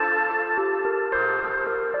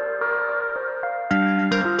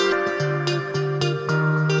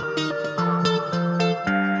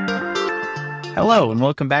Hello, and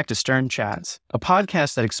welcome back to Stern Chats, a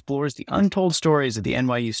podcast that explores the untold stories of the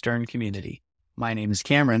NYU Stern community. My name is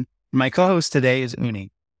Cameron, and my co-host today is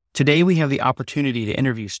Uni. Today, we have the opportunity to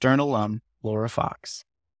interview Stern alum, Laura Fox.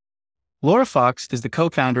 Laura Fox is the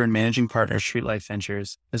co-founder and managing partner of Streetlife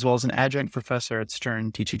Ventures, as well as an adjunct professor at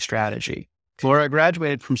Stern teaching strategy. Laura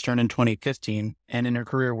graduated from Stern in 2015, and in her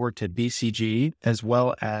career worked at BCG as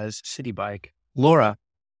well as City Bike. Laura,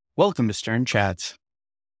 welcome to Stern Chats.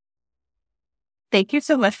 Thank you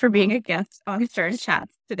so much for being a guest on Stern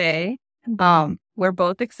Chats today. We're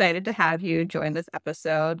both excited to have you join this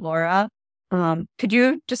episode, Laura. Could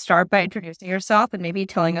you just start by introducing yourself and maybe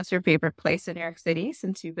telling us your favorite place in New York City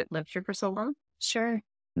since you've lived here for so long? Sure.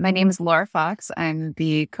 My name is Laura Fox. I'm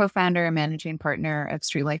the co-founder and managing partner of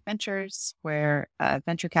Streetlife Ventures. We're a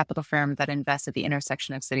venture capital firm that invests at the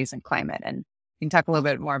intersection of cities and climate. And we can talk a little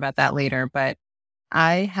bit more about that later, but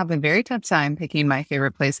I have a very tough time picking my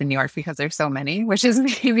favorite place in New York because there's so many, which is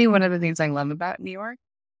maybe one of the things I love about New York.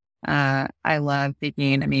 I love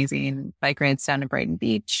taking amazing bike rides down to Brighton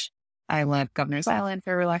Beach. I love Governor's Island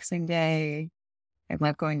for a relaxing day. I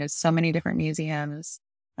love going to so many different museums.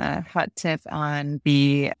 Hot tip on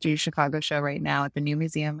the Chicago show right now at the new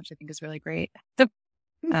museum, which I think is really great, to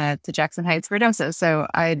Jackson Heights for Dosa. So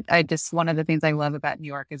I just, one of the things I love about New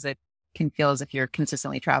York is it can feel as if you're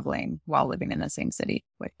consistently traveling while living in the same city,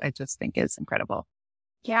 which I just think is incredible.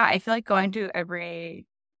 Yeah, I feel like going to every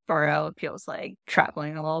borough feels like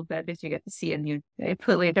traveling a little bit because you get to see a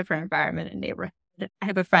completely different environment and neighborhood. I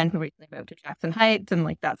have a friend who recently moved to Jackson Heights,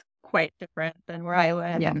 and that's quite different than where I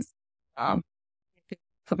live. Yes. And,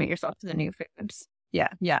 commit yourself to the new foods.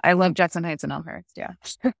 Yeah. I love Jackson Heights and Elmhurst. Yeah.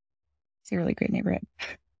 It's a really great neighborhood.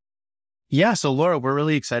 Yeah. So Laura, we're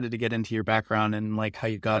really excited to get into your background and how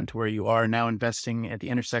you got into where you are now investing at the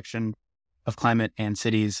intersection of climate and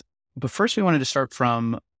cities. But first, we wanted to start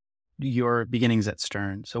from your beginnings at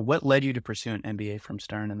Stern. So what led you to pursue an MBA from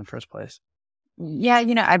Stern in the first place? Yeah.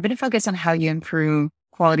 I've been focused on how you improve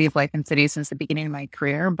quality of life in cities since the beginning of my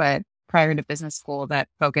career. But prior to business school, that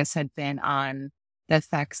focus had been on the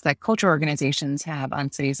effects that cultural organizations have on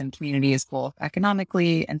cities and communities, both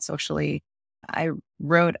economically and socially. I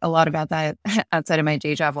wrote a lot about that outside of my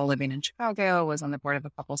day job while living in Chicago, was on the board of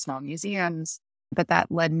a couple small museums, but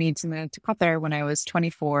that led me to move to Qatar when I was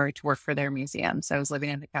 24 to work for their museum. So I was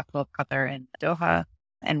living in the capital of Qatar in Doha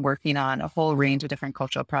and working on a whole range of different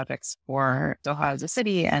cultural projects for Doha as a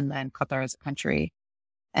city and then Qatar as a country.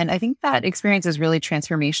 And I think that experience is really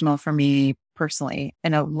transformational for me personally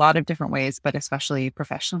in a lot of different ways, but especially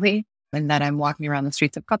professionally. And that I'm walking around the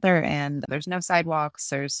streets of Qatar and there's no sidewalks,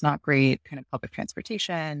 there's not great kind of public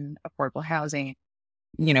transportation, affordable housing.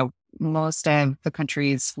 Most of the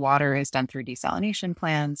country's water is done through desalination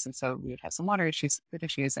plants. And so we would have some water issues, food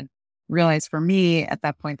issues, and realized for me at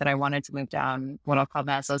that point that I wanted to move down what I'll call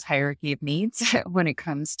Maslow's hierarchy of needs when it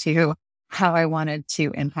comes to how I wanted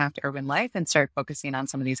to impact urban life and start focusing on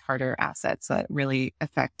some of these harder assets that really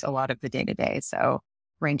affect a lot of the day-to-day. So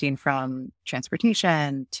ranging from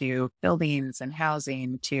transportation to buildings and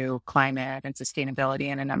housing to climate and sustainability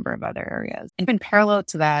and a number of other areas. And in parallel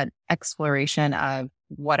to that exploration of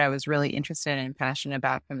what I was really interested in and passionate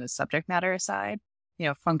about from the subject matter side,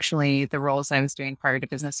 functionally the roles I was doing prior to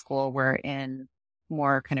business school were in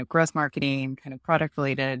more kind of growth marketing, kind of product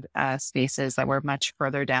related spaces that were much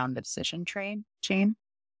further down the decision chain.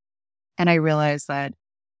 And I realized that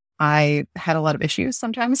I had a lot of issues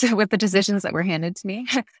sometimes with the decisions that were handed to me.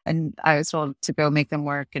 And I was told to go make them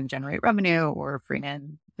work and generate revenue or bring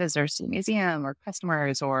in visitors to the museum or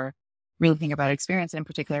customers or really think about experience in a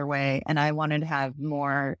particular way. And I wanted to have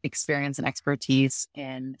more experience and expertise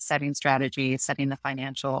in setting strategy, setting the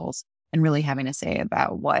financials, and really having a say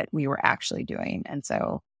about what we were actually doing. And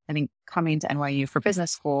so I think coming to NYU for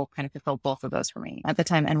business school kind of fulfilled both of those for me. At the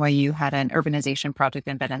time, NYU had an urbanization project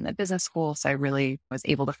embedded in the business school. So I really was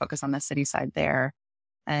able to focus on the city side there.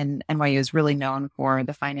 And NYU is really known for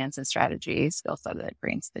the finance and strategy skill set that it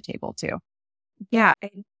brings to the table too. Yeah, I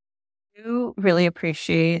do really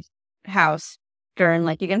appreciate how Stern,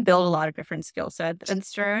 you can build a lot of different skill sets in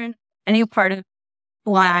Stern. Any part of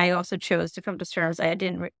why I also chose to come to Stern is I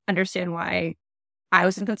didn't understand why I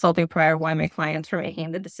was in consulting prior, why my clients were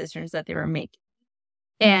making the decisions that they were making.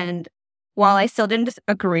 And while I still didn't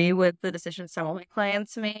agree with the decisions some of my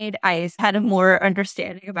clients made, I had a more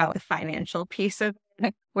understanding about the financial piece of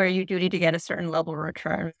it, where you do need to get a certain level of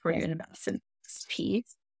return before you invest in this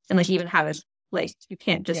piece. And even have it, you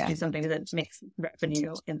can't just do something that makes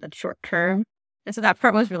revenue in the short term. And so that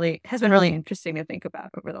part has been really interesting to think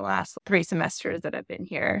about over the last 3 semesters that I've been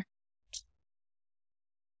here.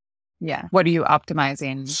 Yeah. What are you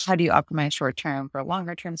optimizing? How do you optimize short term for a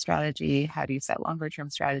longer term strategy? How do you set longer term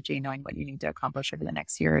strategy, knowing what you need to accomplish over the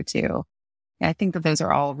next year or two? Yeah, I think that those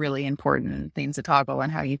are all really important things to toggle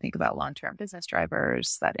and how you think about long term business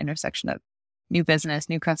drivers, that intersection of new business,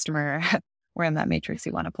 new customer, where in that matrix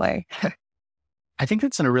you want to play. I think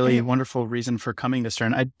that's a really wonderful reason for coming to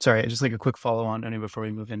Stern. Just like a quick follow on, only before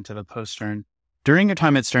we move into the post Stern. During your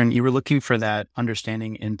time at Stern, you were looking for that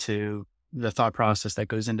understanding into the thought process that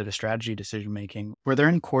goes into the strategy decision making. Were there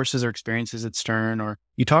any courses or experiences at Stern, or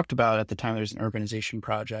you talked about at the time there's an urbanization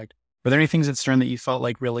project? Were there any things at Stern that you felt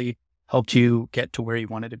like really helped you get to where you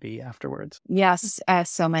wanted to be afterwards? Yes,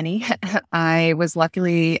 so many. I was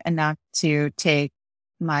lucky enough to take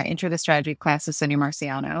my intro to strategy class with Sonia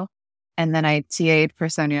Marciano. And then I TA'd for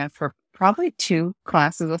Sonia for probably 2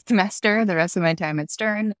 classes a semester, the rest of my time at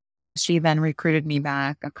Stern. She then recruited me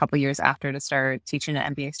back a couple years after to start teaching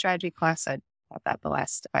an MBA strategy class. I'd taught that the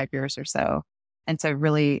last 5 years or so. And so I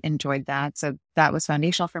really enjoyed that. So that was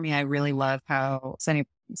foundational for me. I really love how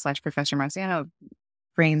Sonia/Professor Marciano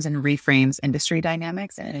frames and reframes industry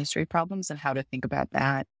dynamics and industry problems and how to think about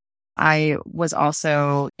that. I was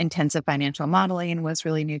also intensive financial modeling was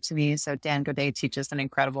really new to me. So Dan Godet teaches an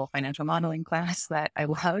incredible financial modeling class that I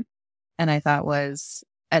loved and I thought was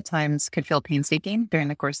at times could feel painstaking during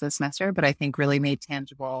the course of the semester, but I think really made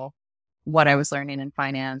tangible what I was learning in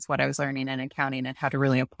finance, what I was learning in accounting, and how to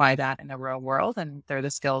really apply that in the real world. And they're the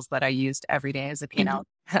skills that I used every day as a P&L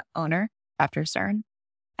owner after Stern.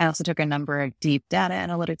 I also took a number of deep data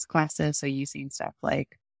analytics classes, so using stuff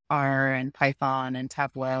like R and Python and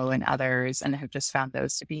Tableau and others, and have just found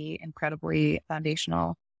those to be incredibly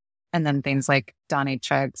foundational. And then things like Donnie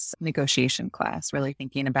Chugg's negotiation class, really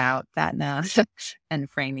thinking about that now and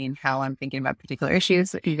framing how I'm thinking about particular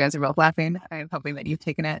issues. You guys are both laughing. I'm hoping that you've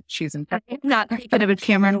taken it. She's in. I'm not taken it, but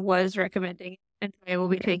Cameron was recommending it, and I will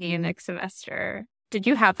be taking it next semester. Did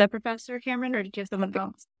you have that professor, Cameron, or did you have someone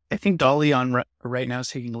else? I think Dolly right now is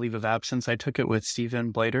taking a leave of absence. I took it with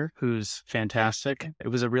Stephen Blader, who's fantastic. It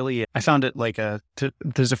was I found it like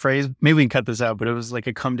there's a phrase, maybe we can cut this out, but it was like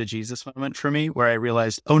a come to Jesus moment for me where I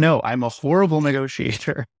realized, oh no, I'm a horrible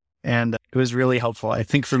negotiator. And it was really helpful, I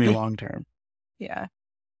think, for me long term. Yeah.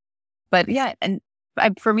 But yeah, and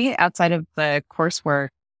for me, outside of the coursework,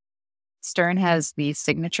 Stern has these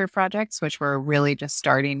signature projects, which were really just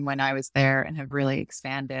starting when I was there and have really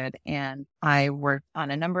expanded. And I worked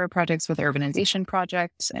on a number of projects with urbanization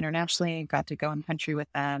projects internationally, got to go in country with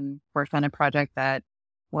them, worked on a project that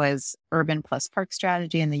was urban plus park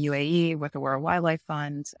strategy in the UAE with the World Wildlife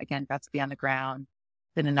Fund. Again, got to be on the ground.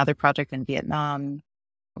 Did another project in Vietnam,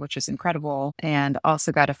 which is incredible. And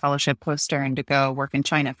also got a fellowship post Stern to go work in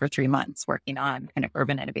China for 3 months, working on kind of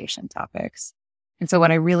urban innovation topics. And so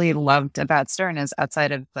what I really loved about Stern is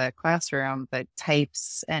outside of the classroom, the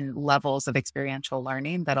types and levels of experiential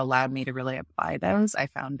learning that allowed me to really apply those, I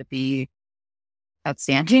found to be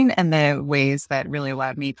outstanding, and the ways that really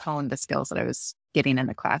allowed me to hone the skills that I was getting in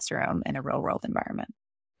the classroom in a real world environment.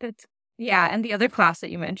 And the other class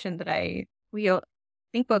that you mentioned that we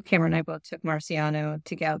think both Cameron and I both took Marciano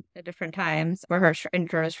together at different times for her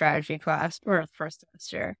intro strategy class for the first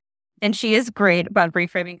semester. And she is great about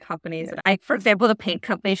reframing companies. For example, the paint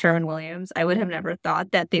company, Sherwin-Williams, I would have never thought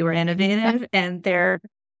that they were innovative, and they're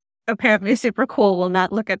apparently super cool. Will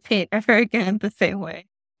not look at paint ever again the same way.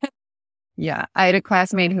 Yeah. I had a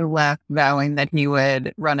classmate who left vowing that he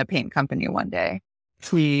would run a paint company one day.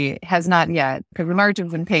 He has not yet, because the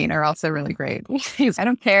margins in paint are also really great. I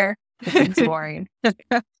don't care. It's boring.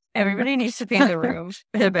 Everybody needs to paint the room,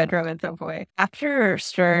 the bedroom at some point. After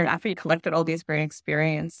Stern, after you collected all these great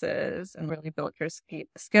experiences and really built your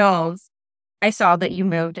skills, I saw that you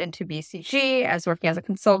moved into BCG as working as a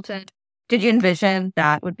consultant. Did you envision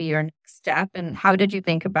that would be your next step? And how did you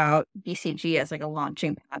think about BCG as like a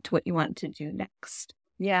launching pad to what you wanted to do next?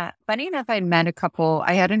 Yeah. Funny enough, I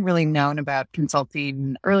hadn't really known about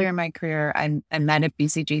consulting earlier in my career. I met a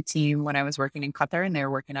BCG team when I was working in Qatar, and they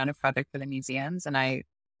were working on a project for the museums. And I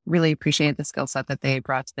really appreciated the skill set that they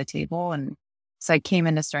brought to the table. And so I came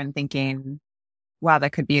into Stern thinking, wow,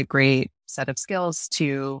 that could be a great set of skills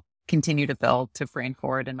to continue to build, to bring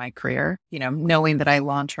forward in my career, knowing that I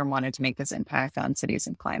long-term wanted to make this impact on cities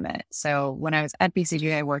and climate. So when I was at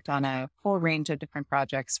BCG, I worked on a whole range of different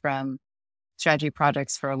projects, from strategy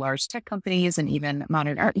projects for large tech companies and even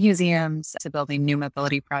modern art museums to building new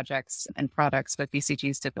mobility projects and products with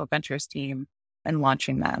BCG's Digital Ventures team and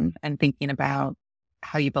launching them, and thinking about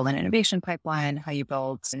how you build an innovation pipeline, how you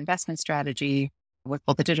build an investment strategy with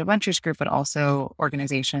both the Digital Ventures group, but also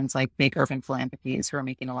organizations like Big Urban Philanthropies who are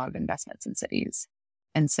making a lot of investments in cities.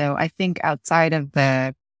 And so I think outside of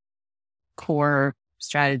the core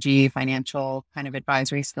strategy, financial kind of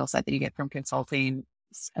advisory skill set that you get from consulting.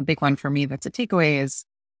 A big one for me that's a takeaway is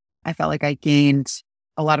I felt like I gained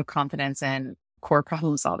a lot of confidence in core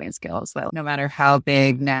problem solving skills. That no matter how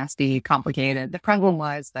big, nasty, complicated the problem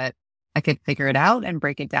was, that I could figure it out and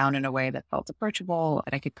break it down in a way that felt approachable,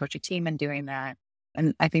 and I could coach a team in doing that.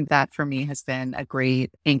 And I think that for me has been a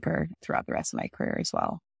great anchor throughout the rest of my career as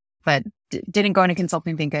well. But didn't go into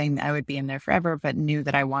consulting thinking I would be in there forever, but knew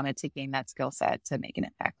that I wanted to gain that skill set to make an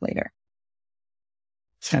impact later.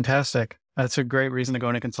 Fantastic. That's a great reason to go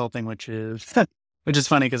into consulting, which is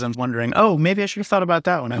funny because I'm wondering, oh, maybe I should have thought about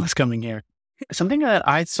that when I was coming here. Something that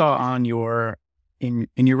I saw on in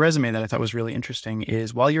your resume that I thought was really interesting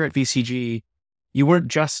is while you're at VCG, you weren't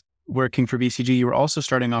just working for VCG, you were also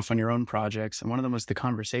starting off on your own projects. And one of them was the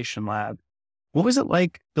Conversation Lab. What was it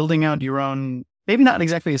like building out your own, maybe not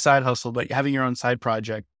exactly a side hustle, but having your own side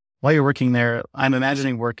project while you're working there? I'm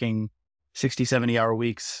imagining working 60, 70-hour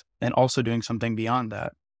weeks and also doing something beyond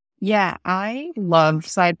that. Yeah, I love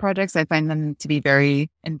side projects. I find them to be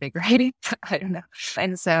very invigorating. I don't know.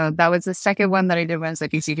 And so that was the second one that I did when I was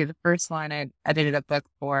at VCG. The first one, I edited a book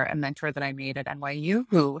for a mentor that I made at NYU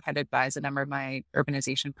who had advised a number of my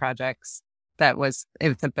urbanization projects. It was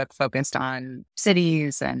a book focused on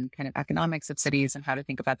cities and kind of economics of cities and how to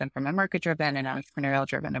think about them from a market-driven and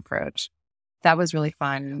entrepreneurial-driven approach. That was really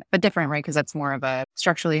fun, but different, right? Because that's more of a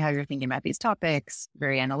structurally how you're thinking about these topics,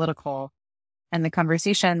 very analytical. And the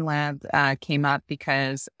Conversation Lab came up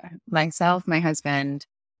because myself, my husband,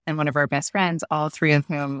 and one of our best friends, all three of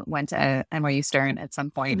whom went to NYU Stern at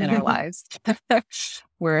some point in our lives,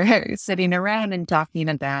 were sitting around and talking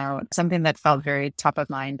about something that felt very top of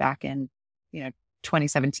mind back in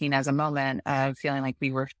 2017 as a moment of feeling like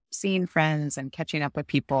we were seeing friends and catching up with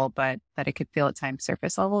people, but that it could feel at times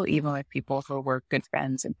surface level, even with people who were good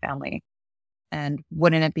friends and family. And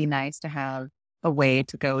wouldn't it be nice to have a way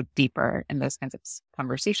to go deeper in those kinds of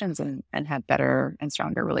conversations and have better and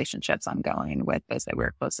stronger relationships ongoing with those that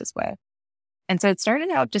we're closest with? And so it started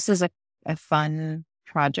out just as a fun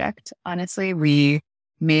project. Honestly, we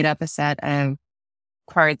made up a set of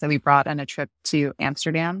cards that we brought on a trip to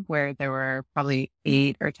Amsterdam, where there were probably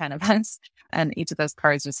 8 or 10 of us. And each of those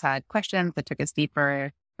cards just had questions that took us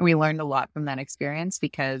deeper. And we learned a lot from that experience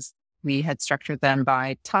because we had structured them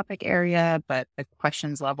by topic area, but the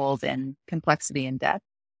questions leveled in complexity and depth.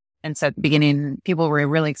 And so at the beginning, people were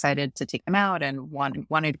really excited to take them out and wanted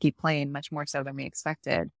to keep playing much more so than we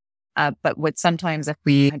expected. But what sometimes if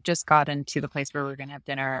we had just gotten to the place where we were going to have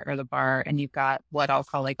dinner or the bar and you've got what I'll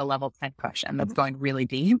call like a level 10 question that's going really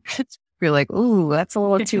deep, you're like, ooh, that's a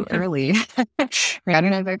little too early. I don't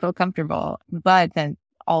know if I feel comfortable. But then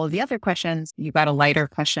all of the other questions, you got a lighter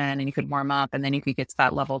question and you could warm up and then you could get to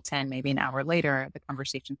that level 10, maybe an hour later, the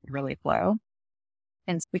conversation could really flow.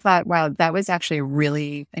 And so we thought, wow, that was actually a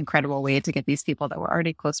really incredible way to get these people that we're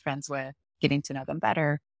already close friends with, getting to know them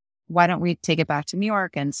better. Why don't we take it back to New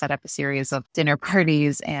York and set up a series of dinner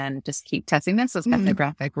parties and just keep testing this as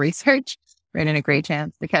ethnographic research? Right, and a great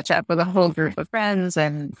chance to catch up with a whole group of friends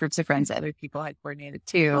and groups of friends that other people had coordinated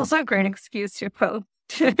too. Also a great excuse to post.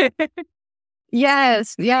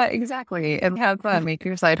 Yes. Yeah, exactly. And have fun. Make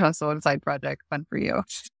your side hustle and side project fun for you.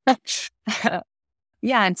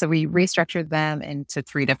 Yeah. And so we restructured them into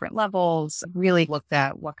 3 different levels, really looked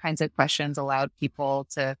at what kinds of questions allowed people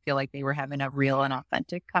to feel like they were having a real and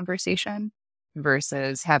authentic conversation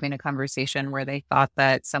versus having a conversation where they thought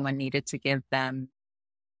that someone needed to give them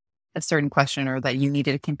a certain question or that you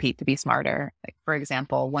needed to compete to be smarter. Like, for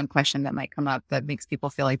example, one question that might come up that makes people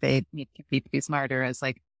feel like they need to compete to be smarter is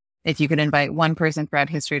like, if you could invite one person throughout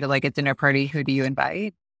history to like a dinner party, who do you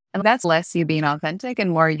invite? And that's less you being authentic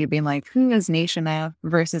and more you being like, who is nation of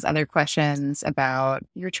versus other questions about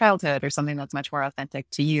your childhood or something that's much more authentic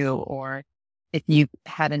to you. Or if you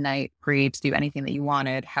had a night free to do anything that you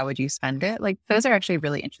wanted, how would you spend it? Like those are actually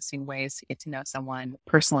really interesting ways to get to know someone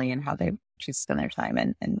personally and how they choose to spend their time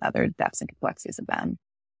and other depths and complexities of them.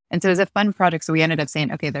 And so it was a fun project. So we ended up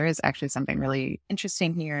saying, okay, there is actually something really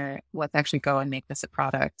interesting here. Let's actually go and make this a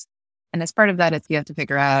product. And as part of that, you have to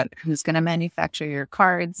figure out who's going to manufacture your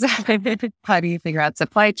cards. How do you figure out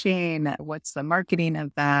supply chain? What's the marketing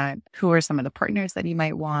of that? Who are some of the partners that you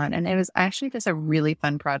might want? And it was actually just a really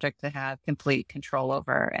fun project to have complete control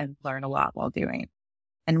over and learn a lot while doing.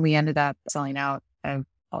 And we ended up selling out of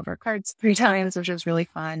all of our cards 3 times, which was really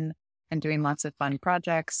fun, and doing lots of fun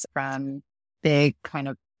projects from big kind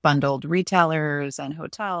of bundled retailers and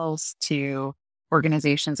hotels to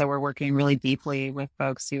organizations that were working really deeply with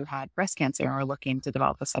folks who had breast cancer and were looking to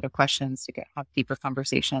develop a set of questions to have deeper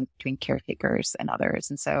conversations between caretakers and others.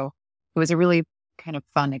 And so it was a really kind of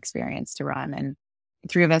fun experience to run. And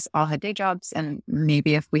three of us all had day jobs, and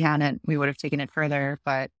maybe if we hadn't, we would have taken it further,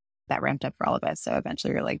 but that ramped up for all of us. So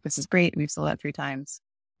eventually we were like, this is great. We've sold out 3 times,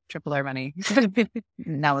 triple our money.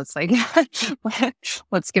 Now it's like,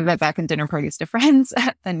 let's give that back in dinner parties to friends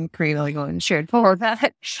and create like a shared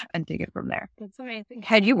format and take it from there. That's amazing.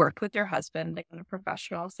 Had you worked with your husband like in a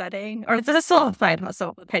professional setting, or is this still a side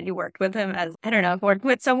hustle? Had you worked with him as, I don't know, working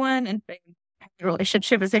with someone and the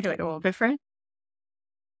relationship is like a little different?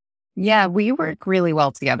 Yeah, we work really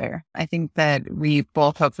well together. I think that we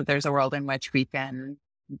both hope that there's a world in which we can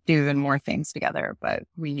do even more things together, but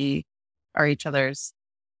we are each other's,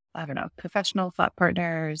 I don't know, professional thought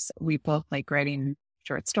partners. We both like writing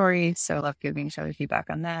short stories, so I love giving each other feedback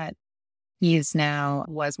on that. He's now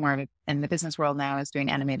was more of a, in the business world now, is doing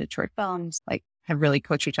animated short films, like have really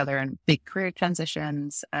coached each other in big career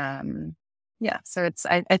transitions. Yeah, so it's,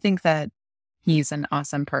 I think that he's an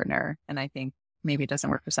awesome partner, and I think maybe it doesn't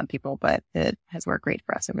work for some people, but it has worked great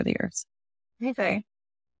for us over the years. Okay.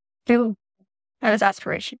 So that was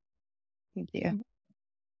aspiration. Thank you.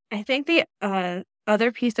 I think the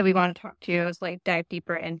other piece that we want to talk to you is like dive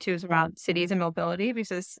deeper into is around cities and mobility,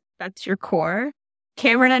 because that's your core.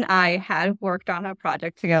 Cameron and I had worked on a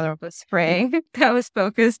project together this spring that was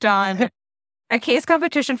focused on a case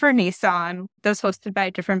competition for Nissan that was hosted by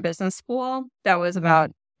a different business school that was about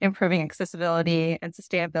improving accessibility and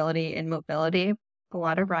sustainability in mobility. A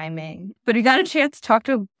lot of rhyming. But we got a chance to talk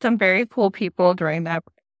to some very cool people during that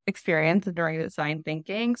experience and during the design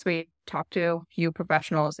thinking. So we talked to a few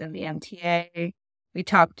professionals in the MTA. We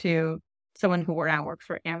talked to someone who now works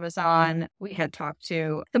for Amazon. We had talked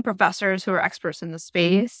to some professors who are experts in the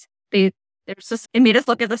space. It made us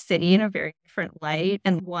look at the city in a very different light.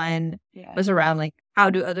 And one was around like, how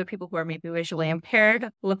do other people who are maybe visually impaired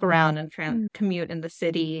look around and commute in the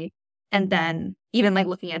city? And then even like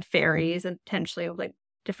looking at ferries and potentially like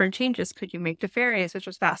different changes could you make to ferries, which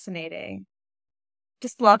was fascinating.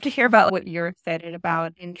 Just love to hear about what you're excited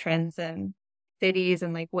about in trends and cities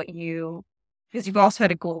and like because you've also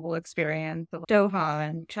had a global experience of Doha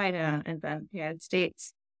and China and then the United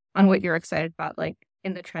States, on what you're excited about like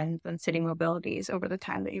in the trends and city mobilities over the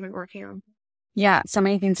time that you've been working on. Yeah, so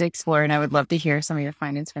many things to explore, and I would love to hear some of your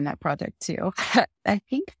findings from that project too. I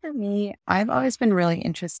think for me, I've always been really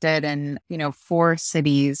interested in, for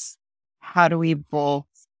cities, how do we both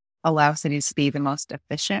allow cities to be the most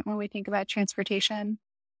efficient when we think about transportation,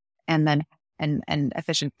 and then and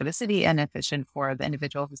efficient for the city and efficient for the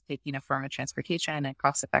individual who's taking a form of transportation and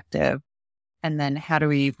cost effective. And then how do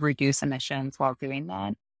we reduce emissions while doing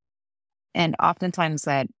that? And oftentimes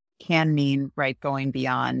that can mean, right, going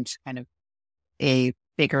beyond kind of a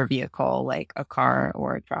bigger vehicle like a car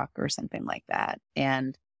or a truck or something like that.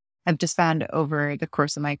 And I've just found over the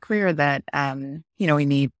course of my career that, we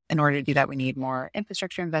need, in order to do that, we need more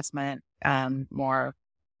infrastructure investment, more,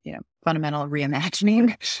 fundamental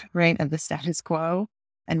reimagining, right, of the status quo,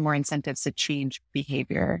 and more incentives to change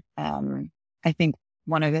behavior. I think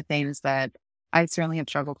one of the things that I certainly have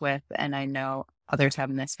struggled with, and I know others have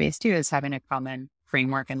in this space too, is having a common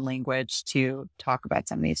framework and language to talk about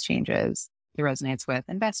some of these changes. It resonates with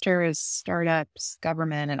investors, startups,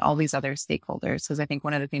 government, and all these other stakeholders. Because I think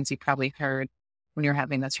one of the things you probably heard when you're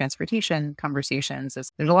having those transportation conversations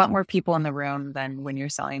is there's a lot more people in the room than when you're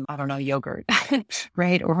selling, I don't know, yogurt,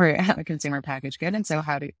 right? Or a consumer packaged good. And so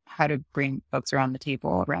how to bring folks around the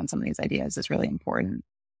table around some of these ideas is really important.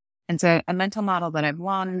 And so a mental model that I've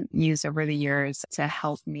long used over the years to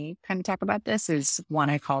help me kind of talk about this is one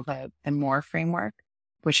I call the MORE framework,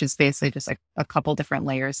 which is basically just a couple different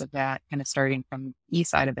layers of that, kind of starting from the E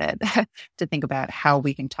side of it to think about how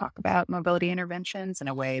we can talk about mobility interventions in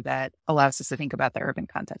a way that allows us to think about the urban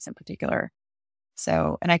context in particular.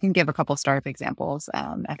 So, and I can give a couple startup examples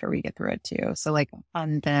after we get through it too. So like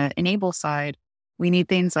on the enable side, we need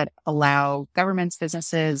things that allow governments,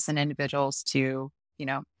 businesses, and individuals to,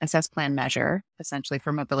 assess, plan, measure, essentially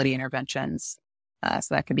for mobility interventions.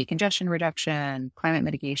 So that could be congestion reduction, climate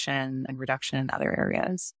mitigation, and reduction in other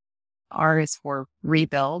areas. R is for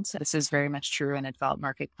rebuild. This is very much true in a developed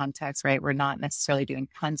market context, right? We're not necessarily doing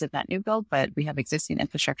tons of that new build, but we have existing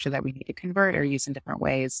infrastructure that we need to convert or use in different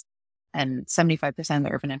ways. And 75% of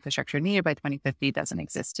the urban infrastructure needed by 2050 doesn't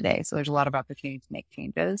exist today. So there's a lot of opportunity to make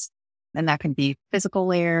changes. And that can be physical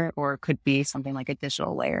layer, or it could be something like a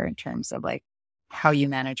digital layer in terms of like how you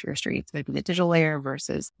manage your streets. Maybe the digital layer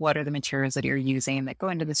versus what are the materials that you're using that go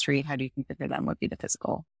into the street? How do you configure them would be the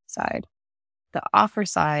physical side. The offer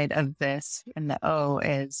side of this and the O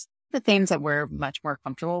is the things that we're much more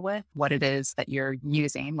comfortable with, what it is that you're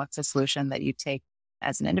using, what's the solution that you take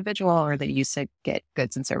as an individual or that you use to get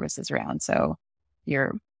goods and services around. So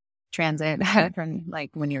your transit, from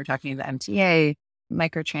like when you're talking to the MTA,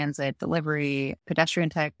 microtransit delivery, pedestrian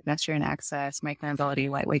tech, pedestrian access, micromobility,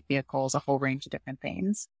 lightweight vehicles, a whole range of different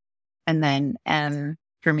things. And then M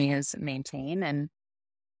for me is maintain. And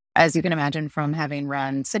as you can imagine from having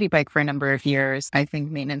run City Bike for a number of years, I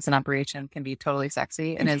think maintenance and operation can be totally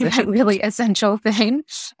sexy and is a really essential thing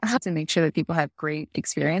to make sure that people have great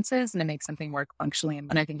experiences and to make something work functionally.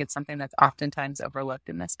 And I think it's something that's oftentimes overlooked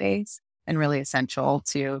in this space and really essential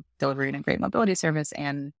to delivering a great mobility service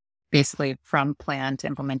and basically from plan to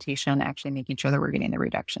implementation, actually making sure that we're getting the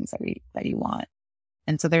reductions that you want.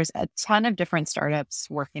 And so there's a ton of different startups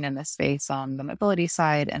working in this space on the mobility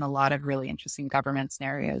side and a lot of really interesting government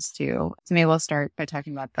scenarios too. So maybe we'll start by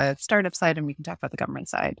talking about the startup side and we can talk about the government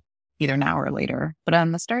side either now or later. But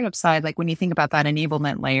on the startup side, like when you think about that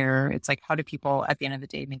enablement layer, it's like, how do people at the end of the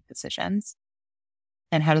day make decisions?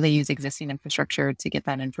 And how do they use existing infrastructure to get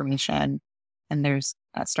that information? And there's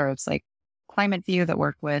startups like Climate View that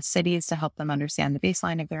work with cities to help them understand the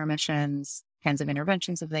baseline of their emissions, kinds of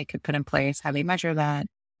interventions that they could put in place, how they measure that,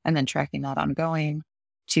 and then tracking that ongoing,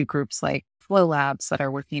 to groups like Flow Labs that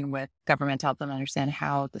are working with government to help them understand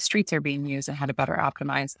how the streets are being used and how to better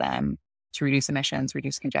optimize them to reduce emissions,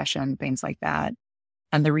 reduce congestion, things like that.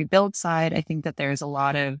 On the rebuild side, I think that there's a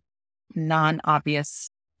lot of non-obvious,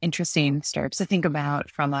 interesting startups to think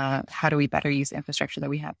about from how do we better use the infrastructure that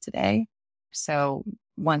we have today. So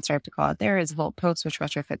one startup to call out there is Volt Post, which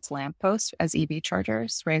retrofits lampposts as EV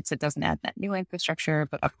chargers, right? So it doesn't add that new infrastructure,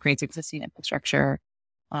 but upgrades existing infrastructure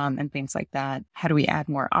and things like that. How do we add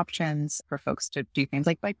more options for folks to do things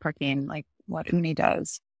like bike parking, like what Uni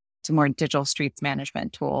does, to more digital streets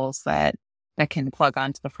management tools that can plug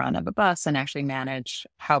onto the front of a bus and actually manage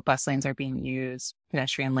how bus lanes are being used,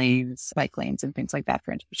 pedestrian lanes, bike lanes, and things like that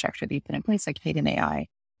for infrastructure that you put in place, like Hayden AI,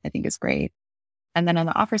 I think is great. And then on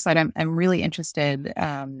the offer side, I'm really interested.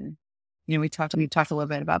 We talked a little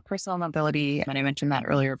bit about personal mobility, and I mentioned that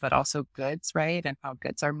earlier, but also goods, right? And how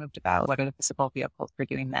goods are moved about. What are the physical vehicles for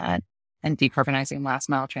doing that? And decarbonizing last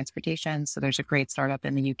mile transportation. So there's a great startup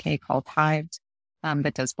in the UK called Hived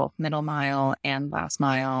that does both middle mile and last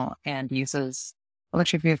mile and uses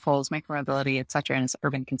electric vehicles, micromobility, et cetera, and it's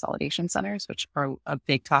urban consolidation centers, which are a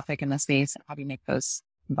big topic in the space. How do you make those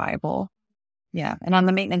viable? Yeah. And on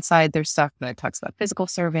the maintenance side, there's stuff that talks about physical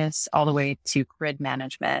service all the way to grid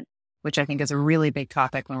management, which I think is a really big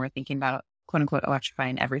topic when we're thinking about quote unquote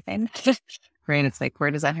electrifying everything, right? It's like, where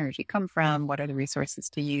does that energy come from? What are the resources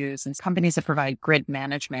to use? And companies that provide grid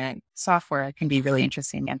management software can be really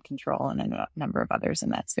interesting, and Control and a number of others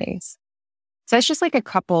in that space. So it's just like a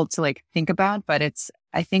couple to like think about, but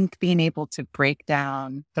I think being able to break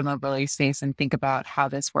down the mobility space and think about how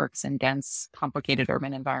this works in dense, complicated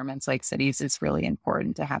urban environments like cities is really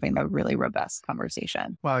important to having a really robust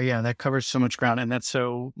conversation. Wow. Yeah. That covers so much ground. And that's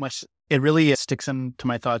so much, it really sticks into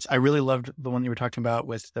my thoughts. I really loved the one you were talking about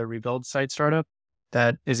with the rebuild site startup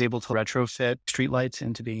that is able to retrofit streetlights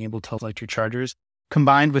into being able to electric chargers.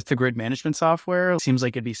 Combined with the grid management software, it seems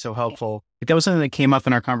like it'd be so helpful. That was something that came up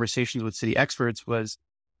in our conversations with city experts was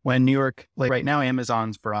when New York, like right now,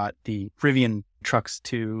 Amazon's brought the Rivian trucks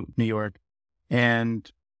to New York. And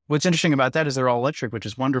what's interesting about that is they're all electric, which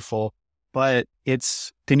is wonderful, but the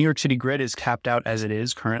New York City grid is capped out as it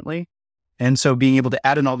is currently. And so being able to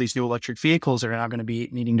add in all these new electric vehicles that are now going to be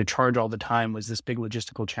needing to charge all the time was this big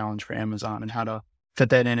logistical challenge for Amazon, and how to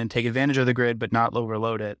fit that in and take advantage of the grid, but not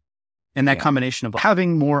overload it. And that combination of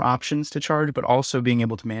having more options to charge, but also being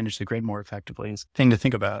able to manage the grid more effectively is a thing to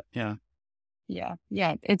think about. Yeah.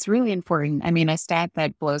 Yeah. It's really important. I mean, a stat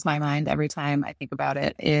that blows my mind every time I think about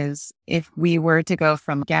it is if we were to go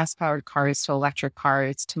from gas powered cars to electric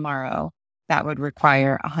cars tomorrow, that would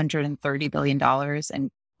require $130 billion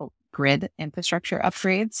in grid infrastructure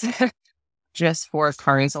upgrades just for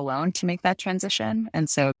cars alone to make that transition. And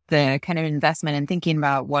so the kind of investment in thinking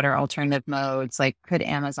about what are alternative modes, like could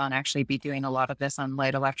Amazon actually be doing a lot of this on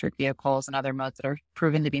light electric vehicles and other modes that are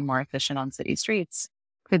proven to be more efficient on city streets?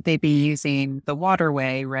 Could they be using the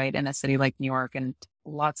waterway, right, in a city like New York? And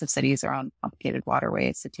lots of cities are on complicated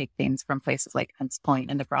waterways to take things from places like Hunts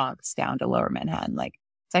Point in the Bronx down to Lower Manhattan. Like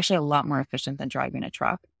it's actually a lot more efficient than driving a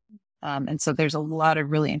truck. And so there's a lot of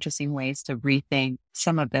really interesting ways to rethink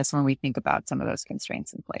some of this when we think about some of those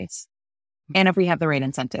constraints in place. And if we have the right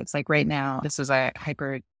incentives, like right now, this is a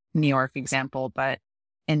hyper New York example, but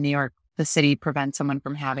in New York, the city prevents someone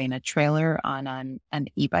from having a trailer on an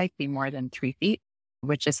e-bike be more than 3 feet,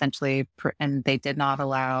 which essentially, and they did not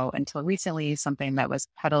allow until recently something that was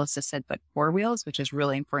pedal assisted, but 4 wheels, which is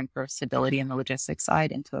really important for stability in the logistics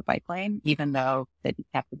side into a bike lane, even though they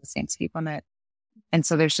have the same speed limit. And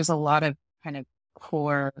so there's just a lot of kind of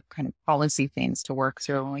core kind of policy things to work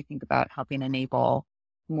through when we think about helping enable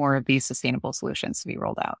more of these sustainable solutions to be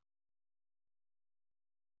rolled out.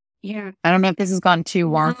 Yeah. I don't know if this has gone too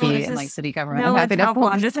No, wonky this in like is city government. no, I'm happy it's to helpful.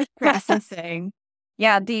 I'm just processing.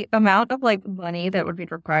 Yeah, the amount of like money that would be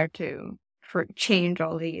required for change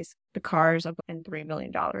all the cars up in $3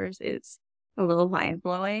 million is a little mind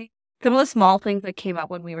blowing. Some of the small things that came up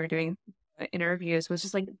when we were doing interviews was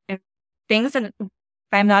just like things that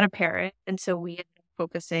I'm not a parent, and so we ended up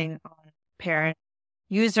focusing on parent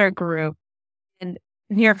user group. And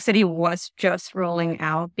New York City was just rolling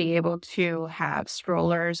out being able to have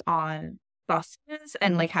strollers on buses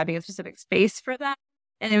and like having a specific space for that.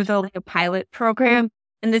 And it was like a pilot program.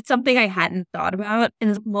 And it's something I hadn't thought about.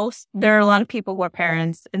 And there are a lot of people who are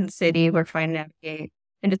parents in the city who are trying to navigate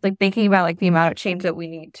and just like thinking about like the amount of change that we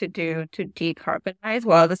need to do to decarbonize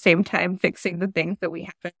while at the same time fixing the things that we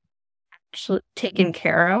haven't actually taken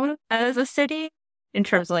care of as a city in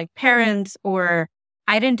terms of like parents. Or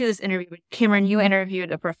I didn't do this interview, but Cameron, you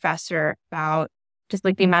interviewed a professor about just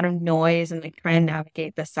like the amount of noise and like trying to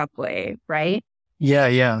navigate the subway, right? Yeah,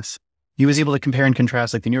 yes. He was able to compare and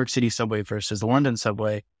contrast like the New York City subway versus the London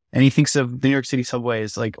subway. And he thinks of the New York City subway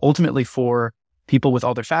as like ultimately for people with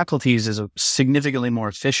all their faculties is a significantly more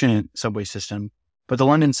efficient subway system. But the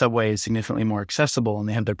London subway is significantly more accessible and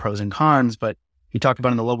they have their pros and cons. But he talked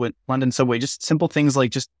about in the London subway, just simple things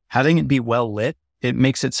like just having it be well lit. It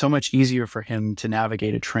makes it so much easier for him to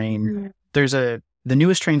navigate a train. Mm-hmm. There's the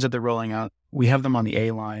newest trains that they're rolling out. We have them on the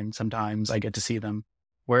A line. Sometimes I get to see them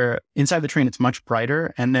where inside the train, it's much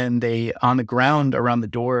brighter. And then on the ground around the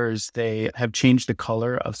doors, they have changed the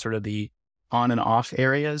color of sort of the on and off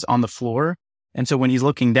areas on the floor. And so when he's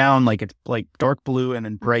looking down, like it's like dark blue and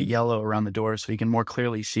then bright yellow around the doors, so he can more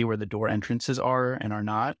clearly see where the door entrances are and are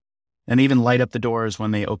not. And they even light up the doors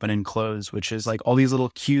when they open and close, which is like all these little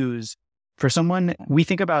cues for someone. We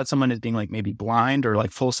think about someone as being like maybe blind or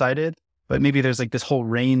like full-sighted, but maybe there's like this whole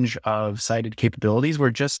range of sighted capabilities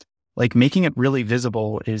where just like making it really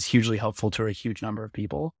visible is hugely helpful to a huge number of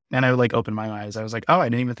people. And I would like open my eyes. I was like, oh, I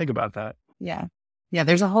didn't even think about that. Yeah. Yeah.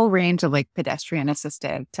 There's a whole range of like pedestrian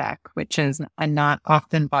assisted tech, which is a not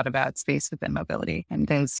often thought about space within mobility. And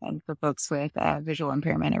for folks with visual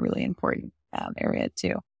impairment, a really important area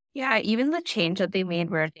too. Yeah. Even the change that they made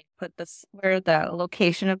where they put where the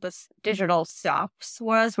location of this digital stops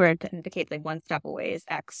was, where it indicates like one step away is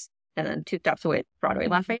X and then 2 steps away is Broadway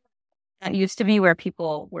left, right? That used to be where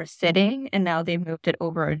people were sitting, and now they moved it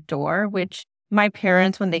over a door, which my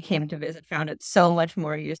parents, when they came to visit, found it so much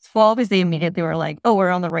more useful because they immediately were like, oh,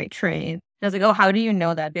 we're on the right train. And I was like, oh, how do you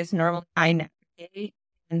know that? Because normally I navigate,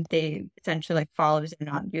 and they essentially like follow because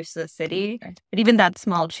they're not used to the city. Right. But even that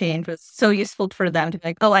small change was so useful for them to be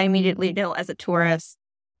like, oh, I immediately know as a tourist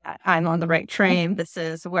that I'm on the right train. This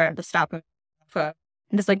is where the stop is.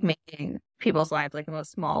 And just like making people's lives like in those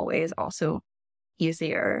small ways also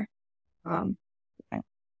easier.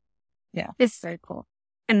 Yeah, it's very cool.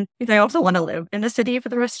 And because I also want to live in the city for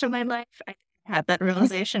the rest of my life. I had that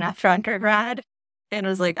realization after undergrad, and it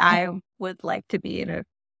was like, I would like to be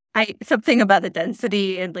something about the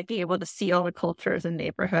density and like being able to see all the cultures and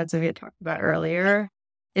neighborhoods that we had talked about earlier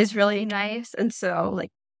is really nice. And so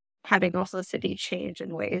like having also the city change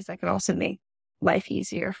in ways that could also make life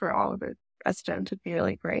easier for all of it. Residents would be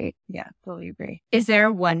really great. Yeah, totally agree. Is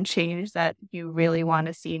there one change that you really want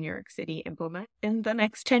to see New York City implement in the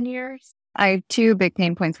next 10 years? I have 2 big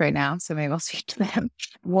pain points right now, so maybe I'll speak to them.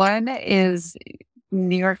 One is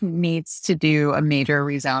New York needs to do a major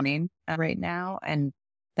rezoning right now. And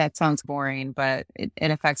that sounds boring, but it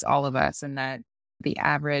affects all of us in that the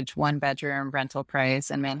average 1-bedroom rental price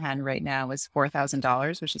in Manhattan right now is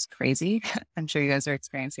 $4,000, which is crazy. I'm sure you guys are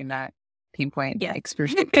experiencing that pain point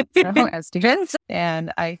experience as students.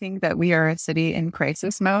 And I think that we are a city in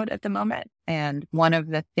crisis mode at the moment. And one of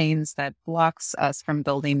the things that blocks us from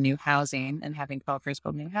building new housing and having developers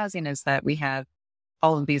build new housing is that we have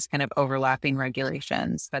all of these kind of overlapping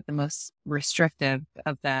regulations, but the most restrictive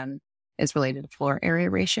of them is related to floor area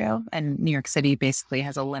ratio. And New York City basically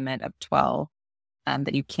has a limit of 12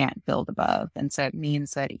 that you can't build above. And so it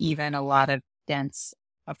means that even a lot of dense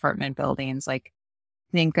apartment buildings, like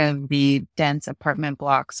think of the dense apartment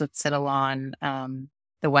blocks that sit along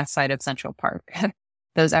the west side of Central Park.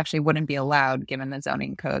 Those actually wouldn't be allowed given the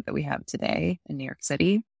zoning code that we have today in New York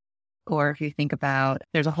City. Or if you think about,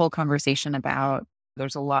 there's a whole conversation about,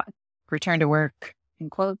 there's a lot, return to work in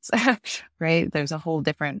quotes, right? There's a whole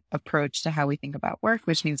different approach to how we think about work,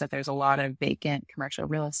 which means that there's a lot of vacant commercial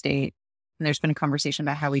real estate. And there's been a conversation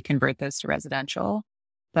about how we convert those to residential,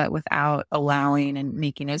 but without allowing and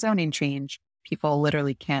making a zoning change, people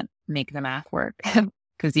literally can't make the math work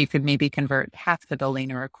because you could maybe convert half the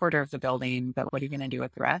building or a quarter of the building, but what are you going to do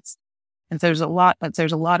with the rest? And so there's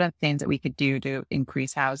a lot of things that we could do to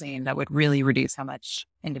increase housing that would really reduce how much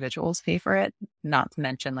individuals pay for it, not to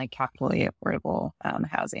mention like capitally affordable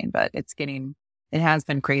housing. But it has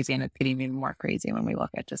been crazy, and it's getting even more crazy when we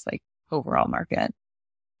look at just like overall market.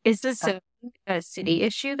 Is this a city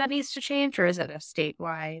issue that needs to change, or is it a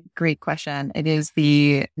statewide? Great question. It is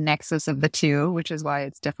the nexus of the two, which is why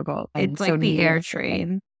it's difficult. It's like the air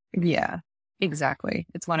train. Yeah, exactly.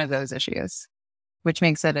 It's one of those issues, which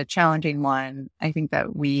makes it a challenging one. I think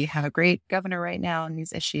that we have a great governor right now on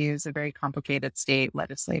these issues, a very complicated state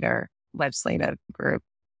legislative group,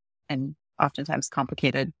 and oftentimes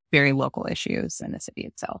complicated, very local issues in the city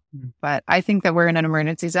itself. But I think that we're in an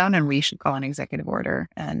emergency zone and we should call an executive order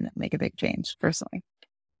and make a big change, personally.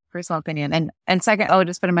 Personal opinion. And second,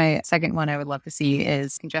 just put in my second one I would love to see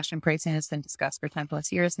is congestion pricing has been discussed for 10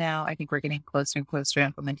 plus years now. I think we're getting closer and closer to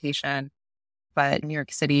implementation. But New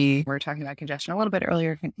York City, we were talking about congestion a little bit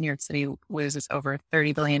earlier. New York City loses over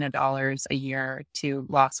 $30 billion a year to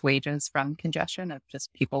lost wages from congestion of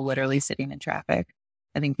just people literally sitting in traffic.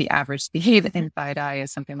 I think the average speed in Thai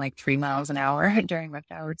is something like 3 miles an hour during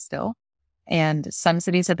rush hour still. And some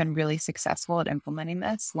cities have been really successful at implementing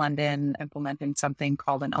this. London implementing something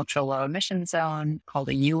called an ultra low emission zone, called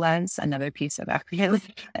a ULEZ, another piece of acronym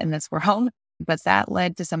in this world. But that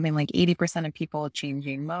led to something like 80% of people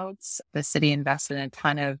changing modes. The city invested in a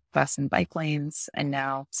ton of bus and bike lanes. And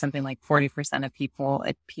now something like 40% of people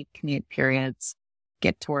at peak commute periods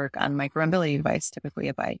get to work on micromobility device, typically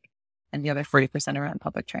a bike, and the other 40% are on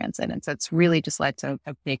public transit. And so it's really just led to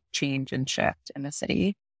a big change and shift in the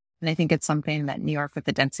city. And I think it's something that New York, with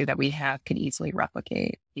the density that we have, could easily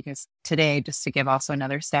replicate. Because today, just to give also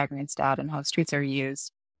another staggering stat on how streets are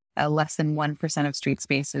used, less than 1% of street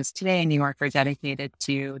spaces today in New York are dedicated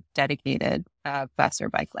to bus or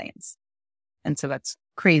bike lanes. And so that's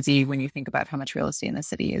crazy when you think about how much real estate in the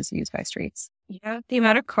city is used by streets. Yeah, the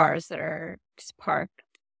amount of cars that are just parked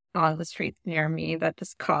on the streets near me that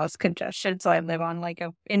just cause congestion. So I live on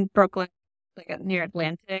in Brooklyn, near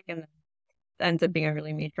Atlantic, and it ends up being a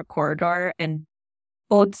really major corridor, and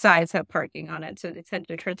both sides have parking on it. So it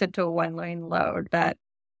turns into a 1-lane load that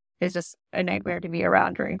is just a nightmare to be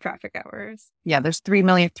around during traffic hours. Yeah, there's 3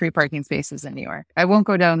 million free parking spaces in New York. I won't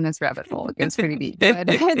go down this rabbit hole. It's pretty deep. But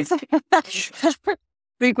I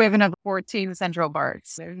think we have enough 14 central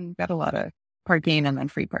bars. We've got a lot of parking and then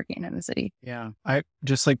free parking in the city. Yeah. I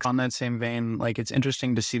just on that same vein, it's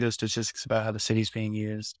interesting to see those statistics about how the city's being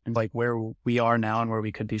used and where we are now and where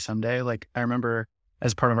we could be someday. I remember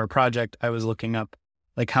as part of our project, I was looking up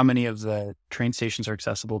how many of the train stations are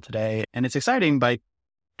accessible today. And it's exciting. By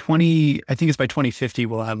 2050,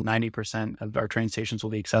 we'll have 90% of our train stations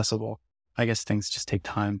will be accessible. I guess things just take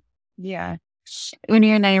time. Yeah.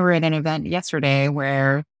 Uni and I were at an event yesterday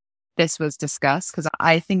where this was discussed, because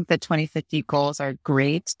I think the 2050 goals are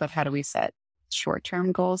great, but how do we set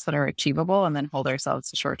short-term goals that are achievable and then hold ourselves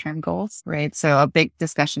to short-term goals, right? So a big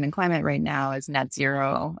discussion in climate right now is net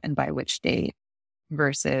zero and by which date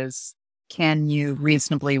versus can you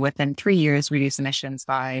reasonably within 3 years reduce emissions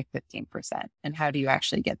by 15%? And how do you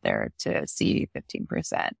actually get there to see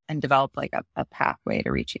 15% and develop a pathway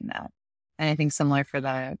to reaching that? And I think similar for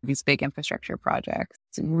these big infrastructure projects,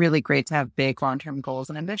 it's really great to have big long-term goals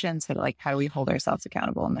and ambitions. But how do we hold ourselves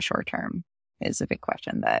accountable in the short term is a big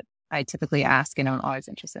question that I typically ask, and I'm always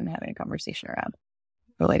interested in having a conversation around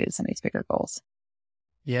related to some of these bigger goals.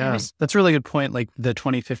 Yeah, that's a really good point. The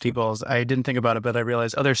 2050 goals, I didn't think about it, but I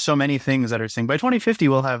realized, there's so many things that are saying by 2050,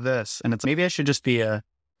 we'll have this. And it's maybe I should just be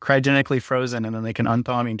cryogenically frozen and then they can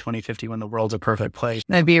unthaw me in 2050 when the world's a perfect place.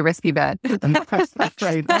 That'd be a risky bet. That's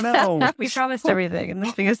right. I know. We promised everything and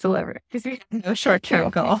nothing is delivered because we have no short-term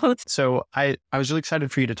goals. So I was really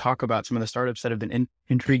excited for you to talk about some of the startups that have been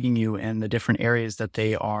intriguing you and the different areas that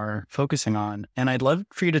they are focusing on. And I'd love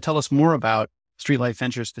for you to tell us more about Streetlife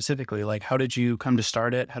Ventures specifically. How did you come to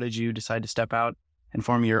start it? How did you decide to step out and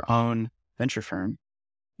form your own venture firm?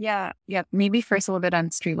 Yeah. Maybe first a little bit on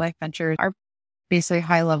Streetlife Ventures. Our basically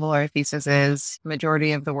high level, our thesis is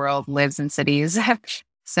majority of the world lives in cities.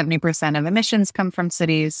 70% of emissions come from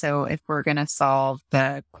cities. So if we're going to solve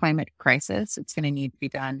the climate crisis, it's going to need to be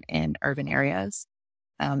done in urban areas.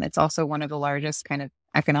 It's also one of the largest kind of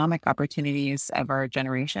economic opportunities of our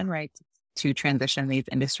generation, right? To transition these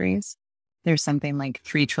industries. There's something like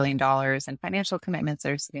 $3 trillion in financial commitments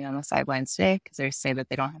that are sitting on the sidelines today because they say that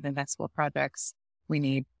they don't have investable projects. We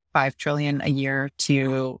need $5 trillion a year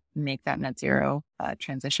to make that net zero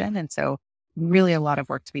transition. And so really a lot of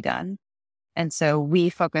work to be done. And so we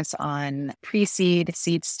focus on pre-seed,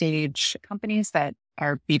 seed stage companies that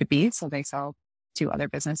are B2B. So they sell to other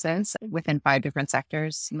businesses within 5 different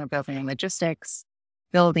sectors, mobility and logistics,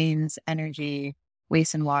 buildings, energy,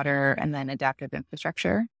 waste and water, and then adaptive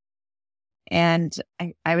infrastructure. And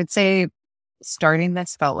I would say starting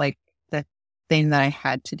this felt like the thing that I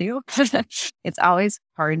had to do. It's always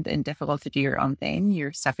hard and difficult to do your own thing.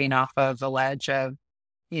 You're stepping off of a ledge of,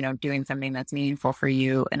 doing something that's meaningful for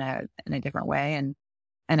you in a different way.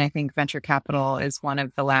 And I think venture capital is one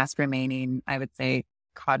of the last remaining, I would say,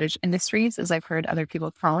 cottage industries, as I've heard other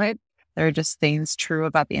people call it. There are just things true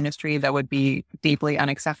about the industry that would be deeply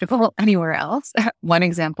unacceptable anywhere else. One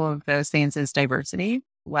example of those things is diversity.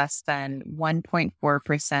 Less than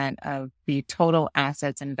 1.4% of the total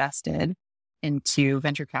assets invested into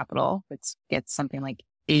venture capital, which gets something like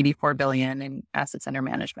 84 billion in assets under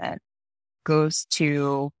management, goes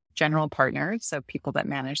to general partners, so people that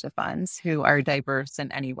manage the funds who are diverse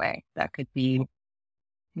in any way. That could be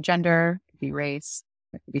gender, could be race,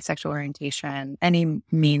 it could be sexual orientation, any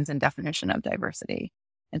means and definition of diversity.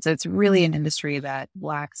 And so it's really an industry that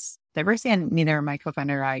lacks diversity, and neither my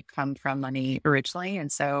co-founder or I come from money originally.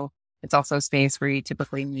 And so it's also a space where you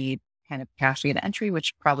typically need kind of cash to get entry,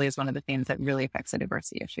 which probably is one of the things that really affects the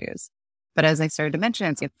diversity issues. But as I started to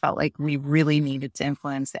mention, it felt like we really needed to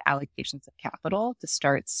influence the allocations of capital to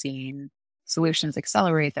start seeing solutions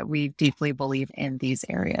accelerate that we deeply believe in these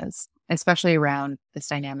areas, especially around this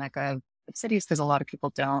dynamic of cities, because a lot of people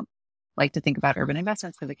don't like to think about urban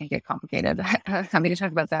investments because it can get complicated. Happy to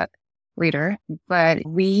talk about that later. But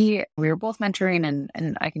we were both mentoring,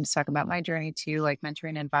 and I can just talk about my journey too, like mentoring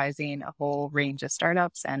and advising a whole range of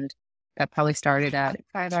startups. And that probably started at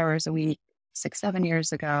 5 hours a week 6-7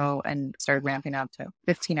 years ago and started ramping up to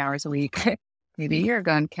 15 hours a week maybe a year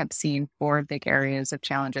ago, and kept seeing 4 big areas of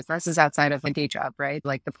challenges. This is outside of a day job, right?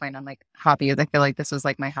 Like the point on like hobby. I feel like this was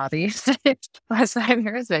like my hobby last 5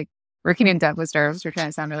 years, like working in debt with startups. We're trying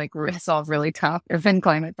to sound like solve really tough urban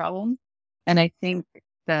climate problems. And I think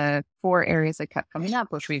the 4 areas that kept coming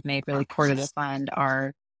up, which we've made really core to the fund,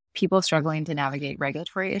 are people struggling to navigate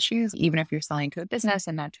regulatory issues, even if you're selling to a business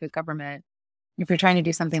and not to a government. If you're trying to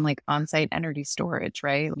do something like on-site energy storage,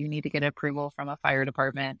 right, you need to get approval from a fire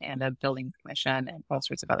department and a building commission and all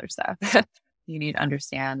sorts of other stuff. You need to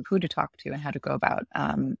understand who to talk to and how to go about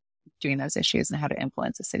doing those issues and how to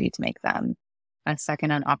influence a city to make them. A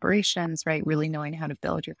second on operations, right, really knowing how to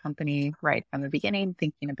build your company right from the beginning,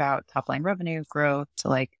 thinking about top-line revenue growth to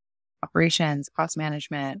like operations, cost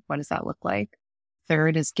management. What does that look like?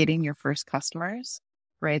 Third is getting your first customers,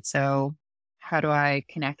 right? So how do I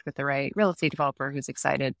connect with the right real estate developer who's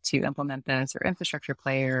excited to implement this, or infrastructure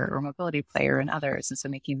player or mobility player and others? And so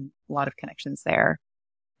making a lot of connections there.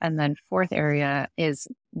 And then 4th area is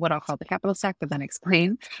what I'll call the capital stack, but then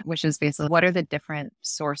explain, which is basically what are the different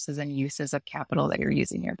sources and uses of capital that you're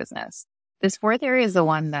using in your business. This 4th area is the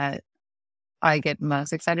one that I get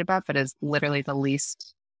most excited about, but is literally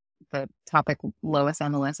the topic lowest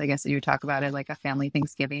on the list. I guess you would talk about it like a family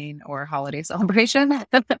Thanksgiving or holiday celebration.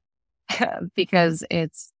 Because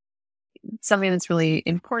it's something that's really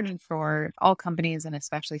important for all companies, and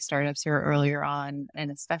especially startups who are earlier on,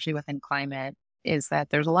 and especially within climate, is that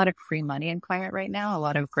there's a lot of free money in climate right now, a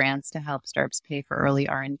lot of grants to help startups pay for early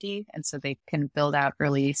R&D. And so they can build out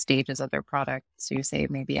early stages of their product. So you say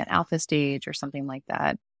maybe an alpha stage or something like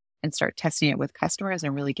that, and start testing it with customers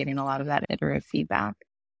and really getting a lot of that iterative feedback.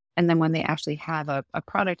 And then when they actually have a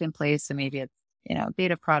product in place, so maybe it's,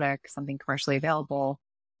 beta product, something commercially available,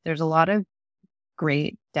 there's a lot of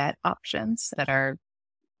great debt options that are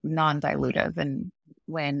non-dilutive. And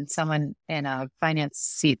when someone in a finance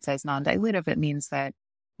seat says non-dilutive, it means that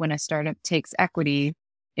when a startup takes equity,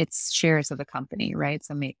 it's shares of the company, right?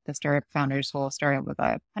 So the startup founders will start out with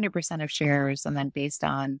 100% of shares. And then based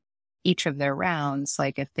on each of their rounds,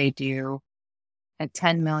 like if they do a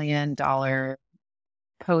 $10 million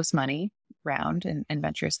post-money round in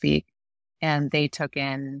venture speak, and they took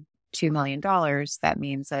in $2 million, that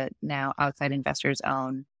means that now outside investors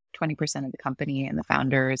own 20% of the company, and the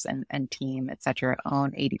founders and team, et cetera,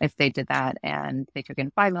 own 80. If they did that and they took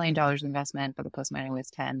in $5 million investment, but the post-money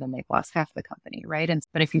was 10, then they've lost half the company, right?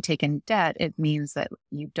 But if you take in debt, it means that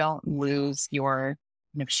you don't lose your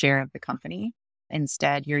share of the company.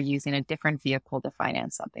 Instead, you're using a different vehicle to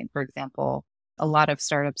finance something. For example, a lot of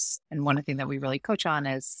startups, and one thing that we really coach on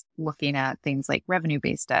is looking at things like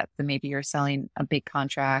revenue-based debt. So maybe you're selling a big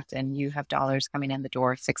contract and you have dollars coming in the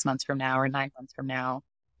door 6 months from now or 9 months from now.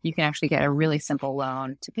 You can actually get a really simple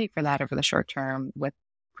loan to pay for that over the short term with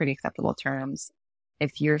pretty acceptable terms.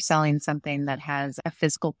 If you're selling something that has a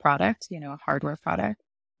physical product, a hardware product,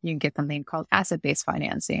 you can get something called asset-based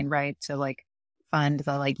financing, right? To like fund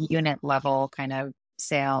the unit level kind of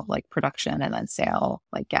sale, like production, and then sale,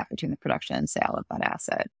 like gap between the production and sale of that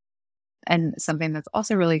asset. And something that's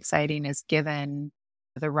also really exciting is, given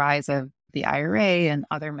the rise of the IRA and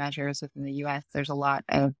other measures within the US, there's a lot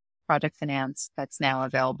of project finance that's now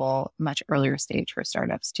available much earlier stage for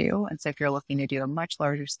startups too. And so if you're looking to do a much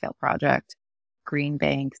larger scale project, green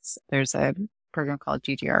banks, there's a program called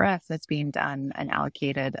GGRF that's being done and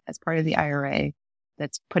allocated as part of the IRA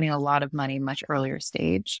that's putting a lot of money much earlier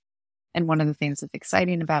stage. And one of the things that's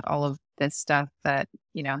exciting about all of this stuff that,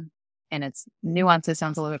 and its nuances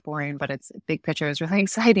sounds a little bit boring, but its big picture is really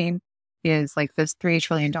exciting, is like this $3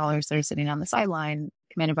 trillion that are sitting on the sideline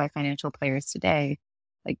commanded by financial players today.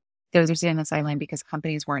 Like those are sitting on the sideline because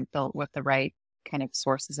companies weren't built with the right kind of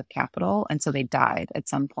sources of capital. And so they died at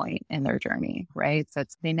some point in their journey, right? So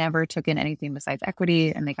they never took in anything besides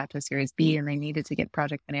equity, and they got to a Series B and they needed to get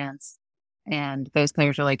project finance. And those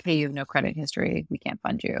players are like, hey, you have no credit history. We can't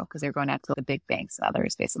fund you, because they're going out to the big banks and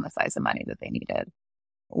others based on the size of money that they needed.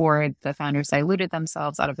 Or the founders diluted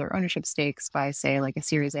themselves out of their ownership stakes by, say, like a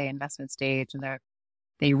Series A investment stage. And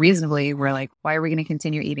they reasonably were like, why are we going to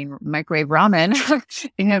continue eating microwave ramen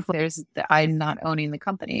if I'm not owning the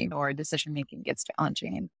company, or decision making gets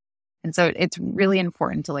challenging? And so it's really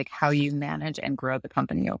important to like how you manage and grow the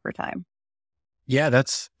company over time. Yeah,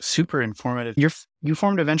 that's super informative. You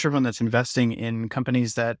formed a venture fund that's investing in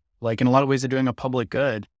companies that, like, in a lot of ways, are doing a public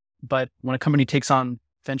good. But when a company takes on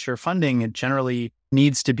venture funding, it generally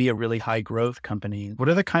needs to be a really high growth company. What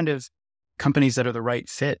are the kind of companies that are the right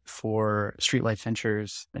fit for Streetlife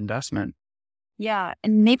Ventures investment? Yeah.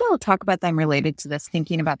 And maybe I'll talk about them related to this,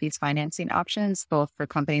 thinking about these financing options, both for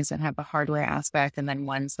companies that have a hardware aspect and then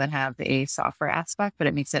ones that have a software aspect, but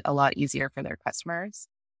it makes it a lot easier for their customers.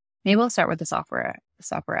 Maybe we'll start with the software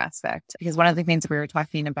aspect, because one of the things we were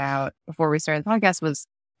talking about before we started the podcast was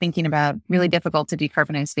thinking about really difficult to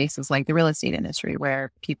decarbonize spaces like the real estate industry,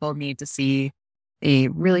 where people need to see a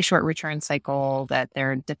really short return cycle, that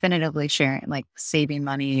they're definitively sharing, like saving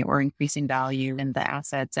money or increasing value in the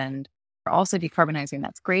assets. And also decarbonizing,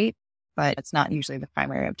 that's great, but it's not usually the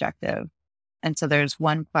primary objective. And so there's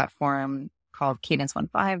one platform called Cadence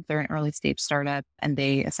 15. They're an early stage startup, and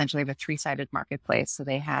they essentially have a three-sided marketplace. So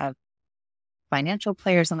they have financial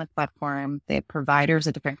players on the platform. They have providers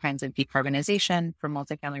of different kinds of decarbonization for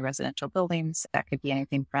multifamily residential buildings. That could be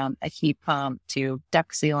anything from a heat pump to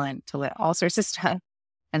deck sealant to all sorts of stuff.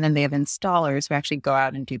 And then they have installers who actually go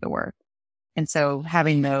out and do the work. And so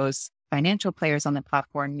having those financial players on the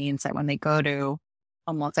platform means that when they go to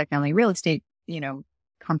a multifamily real estate,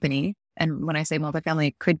 company, and when I say multifamily,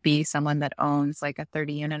 it could be someone that owns like a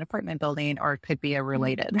 30-unit apartment building, or it could be a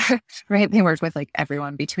related, right? They work with like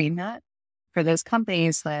everyone between that. For those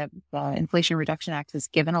companies, the Inflation Reduction Act has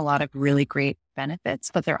given a lot of really great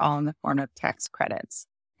benefits, but they're all in the form of tax credits.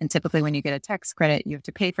 And typically when you get a tax credit, you have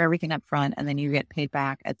to pay for everything up front, and then you get paid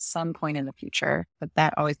back at some point in the future. But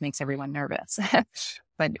that always makes everyone nervous.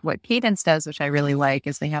 But what Cadence does, which I really like,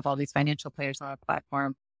 is they have all these financial players on our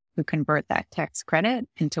platform who convert that tax credit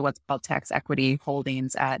into what's called tax equity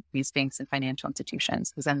holdings at these banks and financial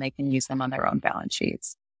institutions, because then they can use them on their own balance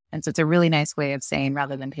sheets. And so it's a really nice way of saying,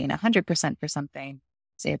 rather than paying 100% for something,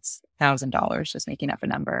 say it's $1,000, just making up a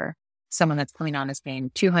number, someone that's coming on is paying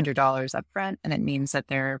 $200 up front, and it means that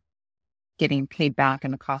they're getting paid back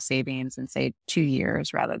in the cost savings in, say, 2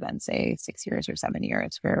 years rather than, say, 6 years or 7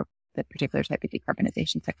 years for the particular type of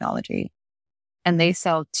decarbonization technology. And they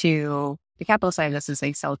sell to, the capital side of this is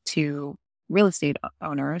they sell to real estate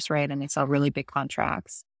owners, right? And they sell really big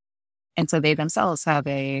contracts. And so they themselves have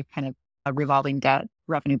a kind of a revolving debt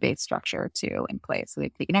revenue-based structure too in place. So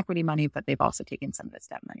they've taken equity money, but they've also taken some of this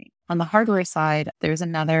debt money. On the hardware side, there's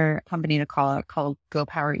another company to call out called Go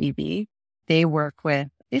Power EV. They work with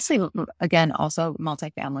basically, again, also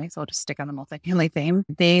multifamily. So I'll just stick on the multifamily theme.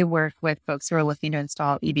 They work with folks who are looking to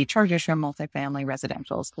install EV chargers from multifamily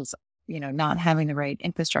residentials, because not having the right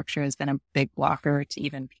infrastructure has been a big blocker to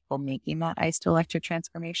even people making that ICE to electric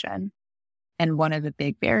transformation. And one of the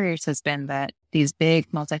big barriers has been that these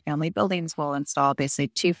big multifamily buildings will install basically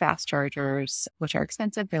 2 fast chargers, which are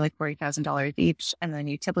expensive. They're like $40,000 each. And then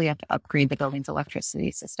you typically have to upgrade the building's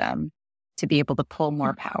electricity system to be able to pull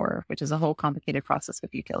more power, which is a whole complicated process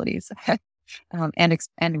with utilities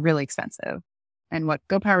and really expensive. And what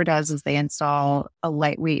Go Power does is they install a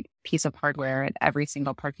lightweight piece of hardware at every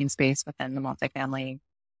single parking space within the multifamily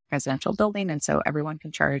residential building. And so everyone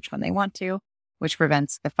can charge when they want to, which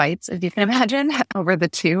prevents the fights, as you can imagine, over the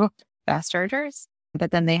 2 fast chargers.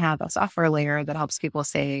 But then they have a software layer that helps people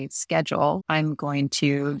say, schedule, I'm going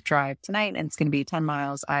to drive tonight and it's going to be 10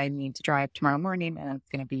 miles. I need to drive tomorrow morning and it's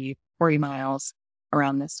going to be 40 miles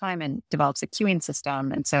around this time, and develops a queuing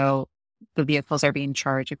system. And so the vehicles are being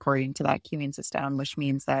charged according to that queuing system, which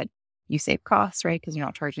means that you save costs, right? Because you're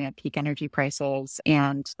not charging at peak energy prices,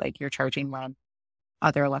 and like you're charging when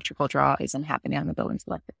other electrical draw isn't happening on the building's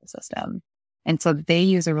electrical system. And so they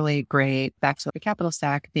use a really great backstory capital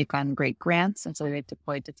stack. They've gotten great grants. And so they've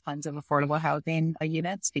deployed to tons of affordable housing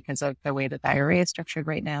units because of the way that the IRA is structured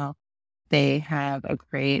right now. They have a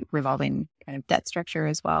great revolving kind of debt structure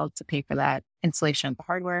as well to pay for that installation of the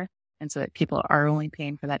hardware. And so that people are only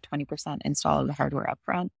paying for that 20% install of the hardware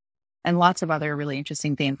upfront. And lots of other really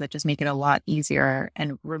interesting things that just make it a lot easier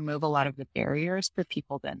and remove a lot of the barriers for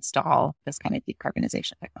people to install this kind of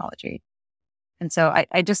decarbonization technology. And so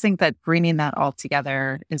I just think that bringing that all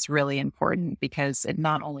together is really important because it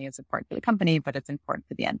not only is important for the company, but it's important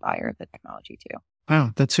for the end buyer of the technology too. Wow,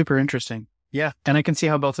 that's super interesting. Yeah. And I can see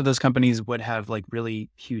how both of those companies would have like really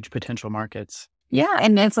huge potential markets. Yeah.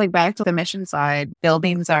 And it's like back to the mission side,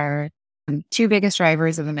 buildings are two biggest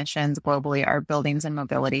drivers of emissions globally are buildings and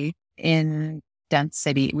mobility in dense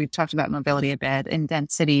city. We've talked about mobility a bit in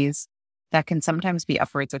dense cities. That can sometimes be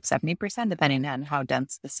upwards of 70%, depending on how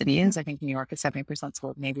dense the city is. I think New York is 70%,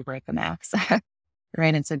 so maybe we're at the max.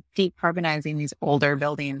 Right. And so decarbonizing these older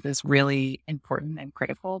buildings is really important and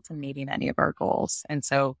critical to meeting any of our goals. And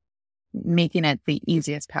so making it the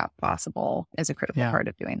easiest path possible is a critical part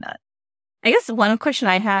of doing that. I guess one question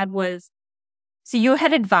I had was, so you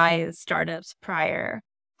had advised startups prior.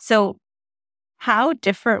 So how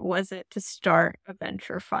different was it to start a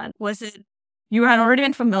venture fund? Was it you had already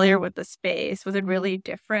been familiar with the space? Was it really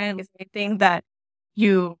different? Was there anything that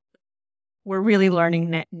you were really learning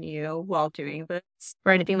net new while doing this?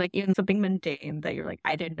 Or anything like even something mundane that you're like,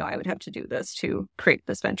 I didn't know I would have to do this to create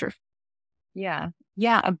this venture? Yeah.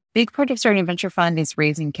 A big part of starting a venture fund is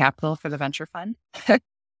raising capital for the venture fund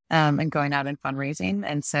and going out and fundraising.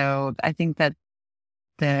 And so I think that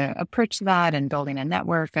the approach to that and building a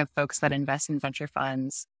network of folks that invest in venture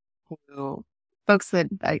funds, folks that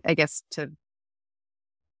I guess to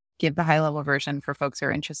give the high level version for folks who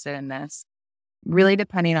are interested in this, really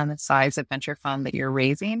depending on the size of venture fund that you're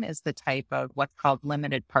raising is the type of what's called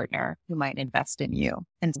limited partner who might invest in you.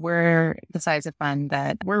 And we're the size of fund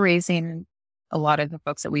that we're raising. A lot of the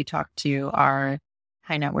folks that we talk to are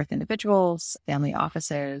high net worth individuals, family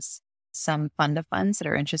offices, some fund of funds that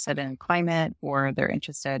are interested in climate, or they're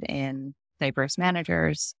interested in diverse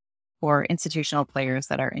managers, or institutional players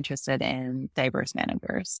that are interested in diverse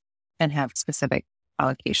managers and have specific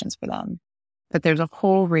allocations for them. But there's a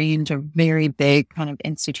whole range of very big kind of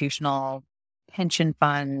institutional pension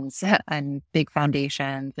funds and big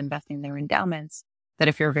foundations investing in their endowments that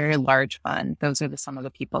if you're a very large fund, those are some of the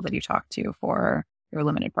people that you talk to for your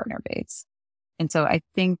limited partner base. And so I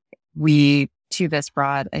think we, to this,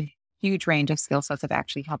 brought a huge range of skill sets of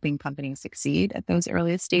actually helping companies succeed at those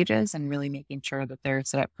earliest stages and really making sure that they're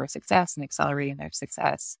set up for success and accelerating their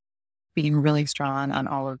success, being really strong on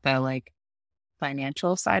all of the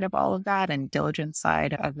financial side of all of that and diligence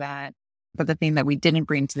side of that. But the thing that we didn't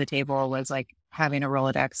bring to the table was having a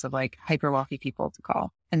Rolodex of hyper wealthy people to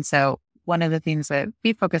call. And so one of the things that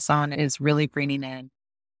we focus on is really bringing in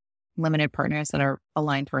limited partners that are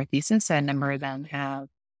aligned to our thesis. And a number of them have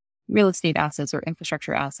real estate assets or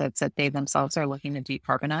infrastructure assets that they themselves are looking to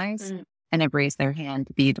decarbonize and have raised their hand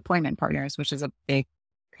to be deployment partners, which is a big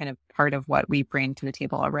kind of part of what we bring to the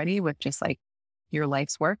table already with just your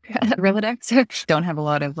life's work at Rolodex. Don't have a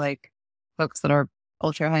lot of folks that are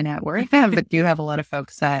ultra high net worth, but do have a lot of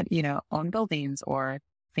folks that, own buildings or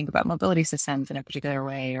think about mobility systems in a particular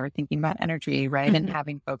way or thinking about energy, right? And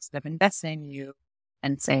having folks that have invested in you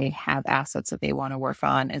and say have assets that they want to work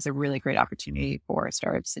on is a really great opportunity for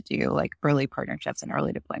startups to do early partnerships and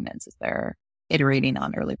early deployments as they're iterating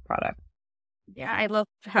on early product. Yeah, I love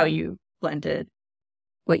how you blended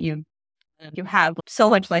what you have so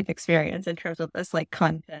much life experience in terms of this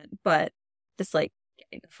content, but just getting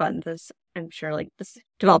the fun, this I'm sure this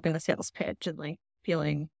developing the sales pitch and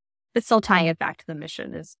feeling, but still tying it back to the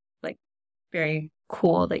mission is very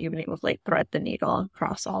cool that you've been able to thread the needle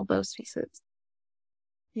across all those pieces.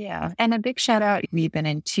 Yeah. And a big shout out. We've been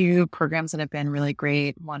in two programs that have been really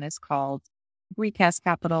great. One is called Recast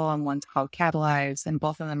Capital and one's called Catalyze. And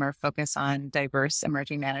both of them are focused on diverse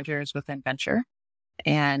emerging managers within venture.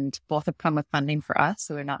 And both have come with funding for us.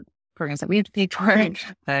 So they're not programs that we have to pay for.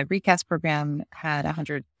 The Recast program had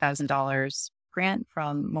 $100,000 grant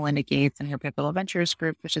from Melinda Gates and her Pivotal Ventures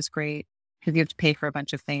group, which is great because you have to pay for a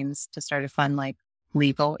bunch of things to start a fund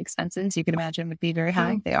legal expenses, you can imagine, would be very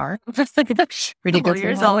high. They are. Ridiculous.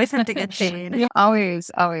 Lawyers always have to get paid. Always.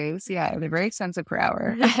 Yeah. They're very expensive per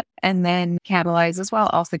hour. And then Catalyze as well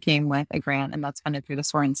also came with a grant, and that's funded through the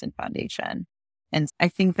Sorensen Foundation. And I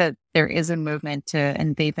think that there is a movement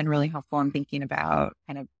and they've been really helpful in thinking about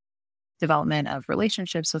kind of development of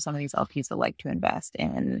relationships with some of these LPs that like to invest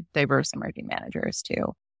in diverse emerging managers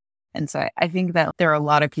too. And so I think that there are a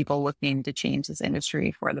lot of people looking to change this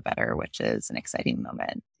industry for the better, which is an exciting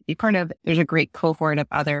moment to be part of. There's a great cohort of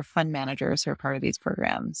other fund managers who are part of these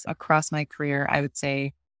programs. Across my career, I would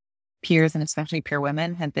say peers and especially peer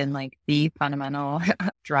women have been like the fundamental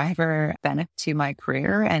driver benefit to my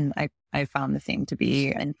career. And I found the same to be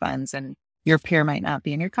in funds. And your peer might not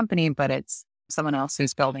be in your company, but it's someone else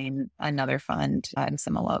who's building another fund at a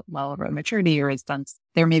similar level of maturity, or has done,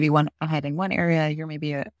 they're maybe one ahead in one area, you're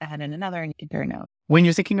maybe ahead in another, and you can compare notes. When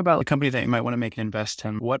you're thinking about a company that you might want to make an invest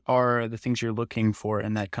in, what are the things you're looking for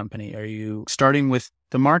in that company? Are you starting with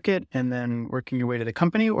the market and then working your way to the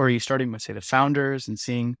company, or are you starting with, say, the founders and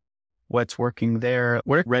seeing what's working there?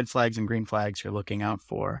 What are red flags and green flags you're looking out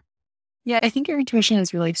for? Yeah, I think your intuition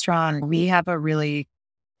is really strong. We have a really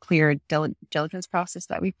clear diligence process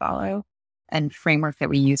that we follow and framework that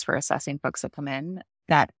we use for assessing folks that come in.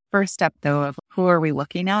 That first step, though, of who are we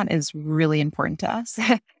looking at is really important to us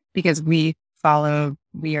because we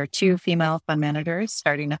are 2 female fund managers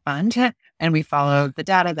starting a fund, and we follow the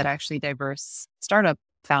data that actually diverse startup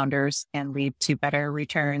founders can lead to better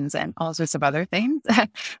returns and all sorts of other things.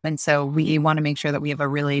 And so we want to make sure that we have a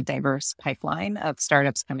really diverse pipeline of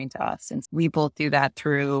startups coming to us. And we both do that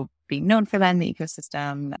through being known for that in the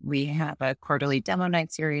ecosystem. We have a quarterly demo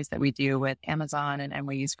night series that we do with Amazon and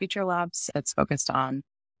NYU's Future Labs that's focused on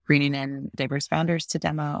bringing in diverse founders to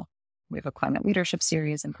demo. We have a climate leadership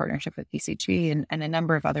series in partnership with BCG and a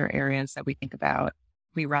number of other areas that we think about.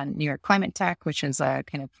 We run New York Climate Tech, which is a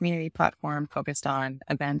kind of community platform focused on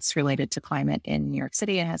events related to climate in New York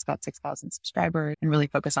City. It has about 6,000 subscribers and really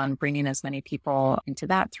focus on bringing as many people into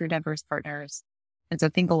that through diverse partners. And so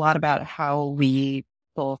think a lot about how we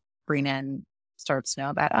both bring in startups to know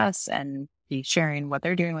about us and be sharing what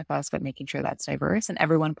they're doing with us, but making sure that's diverse. And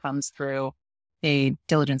everyone comes through a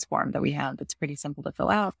diligence form that we have that's pretty simple to fill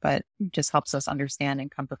out, but just helps us understand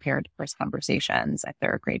and come prepared for conversations if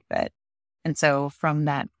they're a great fit. And so from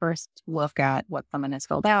that first look at what someone has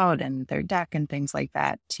filled out and their deck and things like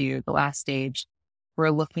that to the last stage, we're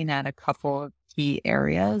looking at a couple of key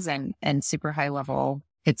areas and super high level.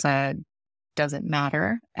 Does it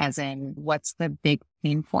matter? As in, what's the big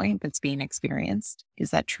pain point that's being experienced? Is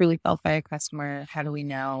that truly felt by a customer? How do we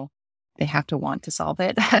know they have to want to solve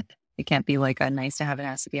it? It can't be like a nice to have, it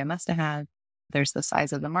has to be a must to have. There's the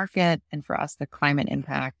size of the market. And for us, the climate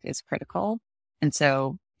impact is critical. And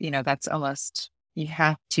so, that's almost, you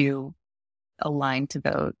have to align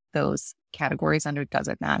to those categories under does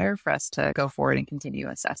it matter for us to go forward and continue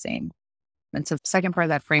assessing. And so the second part of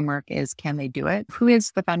that framework is, can they do it? Who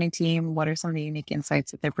is the founding team? What are some of the unique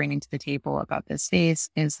insights that they're bringing to the table about this space?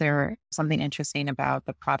 Is there something interesting about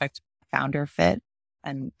the product founder fit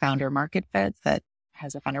and founder market fit that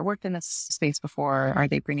has a founder worked in this space before? Are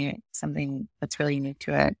they bringing something that's really unique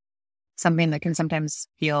to it? Something that can sometimes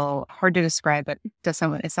feel hard to describe, but is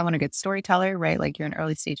someone a good storyteller, right? Like you're an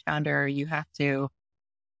early stage founder, you have to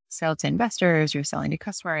sell to investors, you're selling to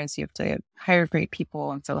customers, you have to hire great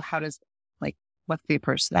people. And so what's the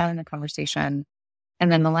approach to that in the conversation?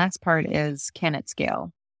 And then the last part is, can it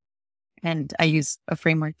scale? And I use a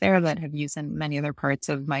framework there that I've used in many other parts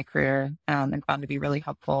of my career and found to be really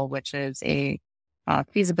helpful, which is a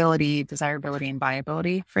feasibility, desirability, and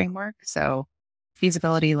viability framework. So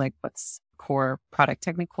feasibility, like what's core product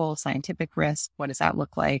technical, scientific risk? What does that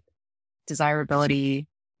look like? Desirability,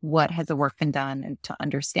 what has the work been done and to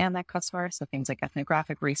understand that customer? So things like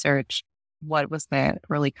ethnographic research. What was the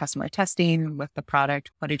early customer testing with the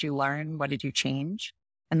product? What did you learn? What did you change?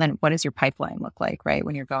 And then what does your pipeline look like, right?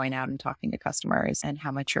 When you're going out and talking to customers, and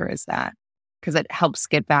how mature is that? Because it helps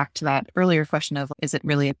get back to that earlier question of, is it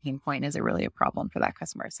really a pain point? Is it really a problem for that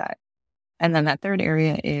customer set? And then that third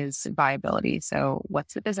area is viability. So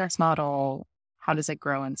what's the business model? How does it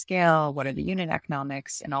grow and scale? What are the unit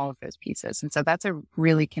economics and all of those pieces? And so that's a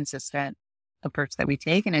really consistent approach that we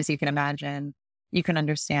take. And as you can imagine, you can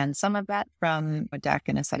understand some of that from a deck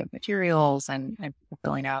and a set of materials and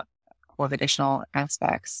filling out a couple of additional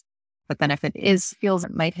aspects. But then if it feels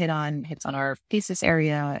it might hits on our thesis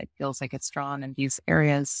area, it feels like it's strong in these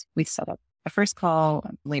areas, we set up a first call,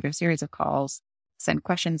 a later series of calls, send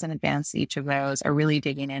questions in advance to each of those, are really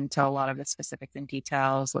digging into a lot of the specifics and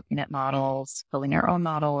details, looking at models, building our own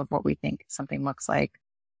model of what we think something looks like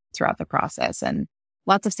throughout the process. And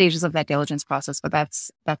lots of stages of that diligence process, but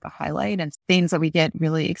that's the highlight. And things that we get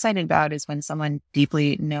really excited about is when someone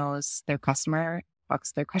deeply knows their customer, talks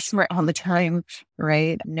to their customer all the time,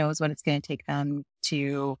 right? Knows what it's going to take them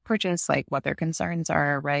to purchase, like what their concerns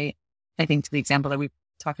are, right? I think to the example that we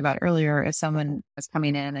talked about earlier, if someone is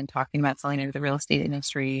coming in and talking about selling into the real estate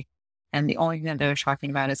industry, and the only thing that they're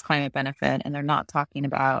talking about is climate benefit, and they're not talking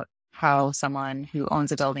about how someone who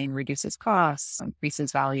owns a building reduces costs,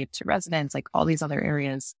 increases value to residents, like all these other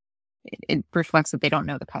areas. It reflects that they don't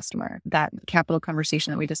know the customer. That capital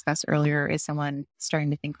conversation that we discussed earlier, is someone starting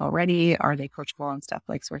to think already? Are they coachable on stuff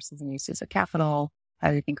like sources and uses of capital? How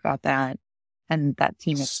do you think about that? And that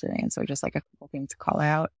team experience. So just like a couple things to call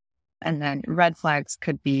out. And then red flags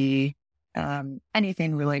could be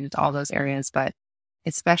anything related to all those areas, but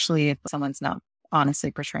especially if someone's not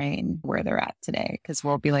honestly portraying where they're at today, because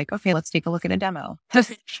we'll be like, okay, let's take a look at a demo.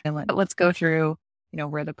 And let's go through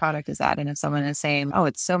where the product is at. And if someone is saying, oh,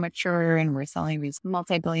 it's so mature and we're selling these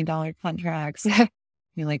multi-billion-dollar contracts,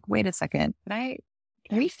 you're like, wait a second, can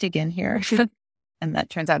we dig in here? And that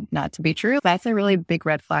turns out not to be true. That's a really big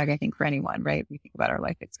red flag, I think, for anyone, right? We think about our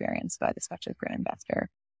life experience, but especially for an investor.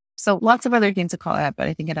 So lots of other things to call out, but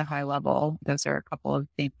I think at a high level, those are a couple of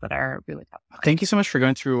things that are really top. Thank you so much for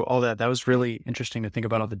going through all that. That was really interesting to think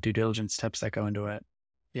about all the due diligence steps that go into it.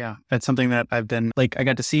 Yeah, that's something that I've been I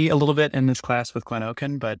got to see a little bit in this class with Glenn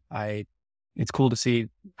Oken, but it's cool to see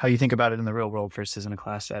how you think about it in the real world versus in a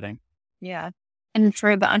class setting. Yeah. And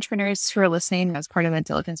for the entrepreneurs who are listening, as part of the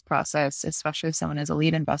diligence process, especially if someone is a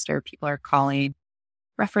lead investor, people are calling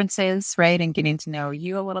references, right? And getting to know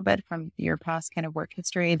you a little bit from your past kind of work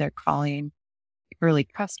history. They're calling early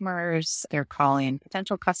customers. They're calling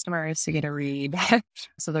potential customers to get a read.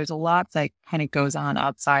 So there's a lot that kind of goes on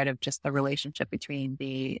outside of just the relationship between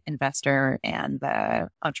the investor and the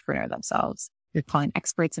entrepreneur themselves. You're calling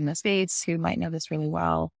experts in the space who might know this really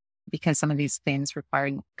well, because some of these things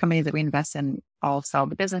require companies that we invest in all sell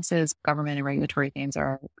the businesses. Government and regulatory things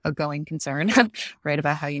are a going concern, right,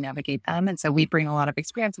 about how you navigate them. And so we bring a lot of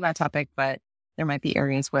experience on that topic, but there might be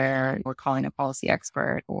areas where we're calling a policy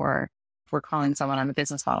expert, or we're calling someone on the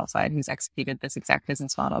business model side who's executed this exact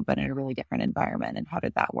business model, but in a really different environment. And how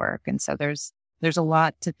did that work? And so there's a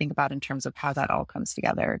lot to think about in terms of how that all comes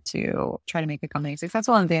together to try to make a company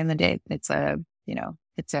successful. And at the end of the day, it's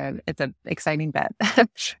a exciting bet,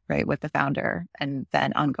 right, with the founder, and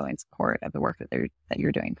then ongoing support of the work that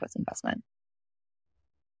you're doing post investment.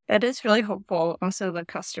 That is really helpful. Also, the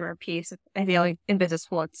customer piece. I feel like in business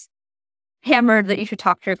school, it's hammered that you should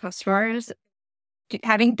talk to your customers.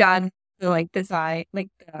 Having done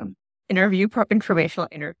informational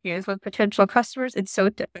interviews with potential customers, it's so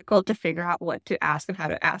difficult to figure out what to ask and how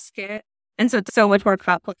to ask it. And so it's so much more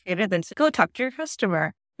complicated than to go talk to your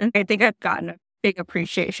customer. And I think I've gotten a big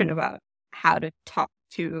appreciation about how to talk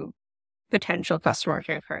to potential customers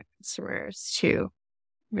or current customers to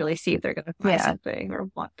really see if they're going to buy something or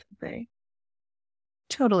want something.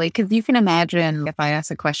 Totally. Because you can imagine if I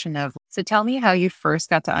ask a question of, so tell me how you first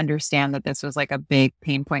got to understand that this was like a big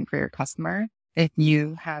pain point for your customer. If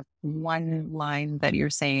you have one line that you're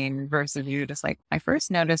saying versus you just like, I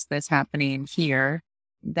first noticed this happening here.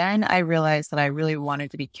 Then I realized that I really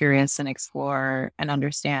wanted to be curious and explore and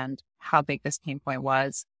understand how big this pain point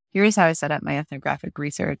was. Here's how I set up my ethnographic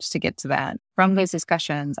research to get to that. From those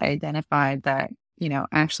discussions, I identified that,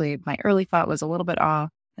 actually my early thought was a little bit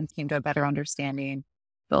off and came to a better understanding.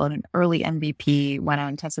 Built an early MVP, went out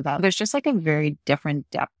and tested that. There's just like a very different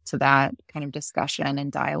depth to that kind of discussion and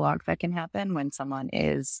dialogue that can happen when someone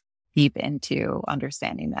is deep into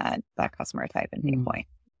understanding that customer type and pain point.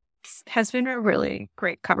 Has been a really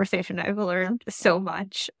great conversation. I've learned so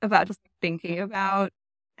much about just thinking about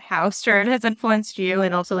how Stern has influenced you,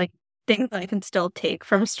 and also like things I can still take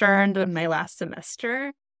from Stern in my last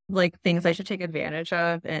semester, like things I should take advantage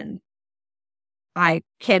of. And I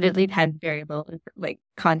candidly had very little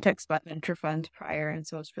context about venture funds prior, and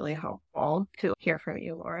so it's really helpful to hear from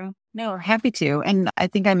you, Laura. No, happy to. And I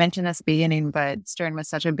think I mentioned this at the beginning, but Stern was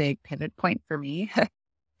such a big pivot point for me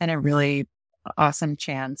and a really awesome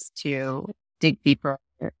chance to dig deeper,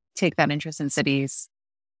 take that interest in cities,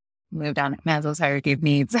 move down Maslow's hierarchy of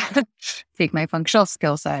needs, take my functional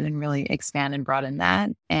skill set and really expand and broaden that,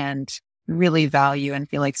 and really value and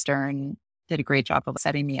feel like Stern did a great job of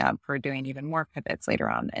setting me up for doing even more pivots later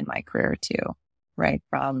on in my career too, right?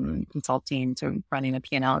 From consulting to running a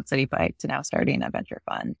P&L at City Bike to now starting a venture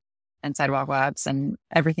fund and Sidewalk Labs and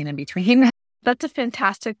everything in between. That's a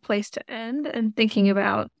fantastic place to end, and thinking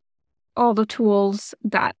about all the tools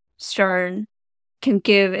that Stern can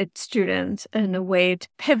give its students in a way to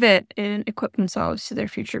pivot and equip themselves to their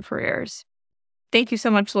future careers. Thank you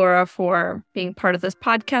so much, Laura, for being part of this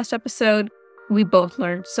podcast episode. We both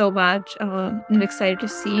learned so much. I'm excited to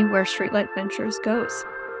see where Streetlife Ventures goes.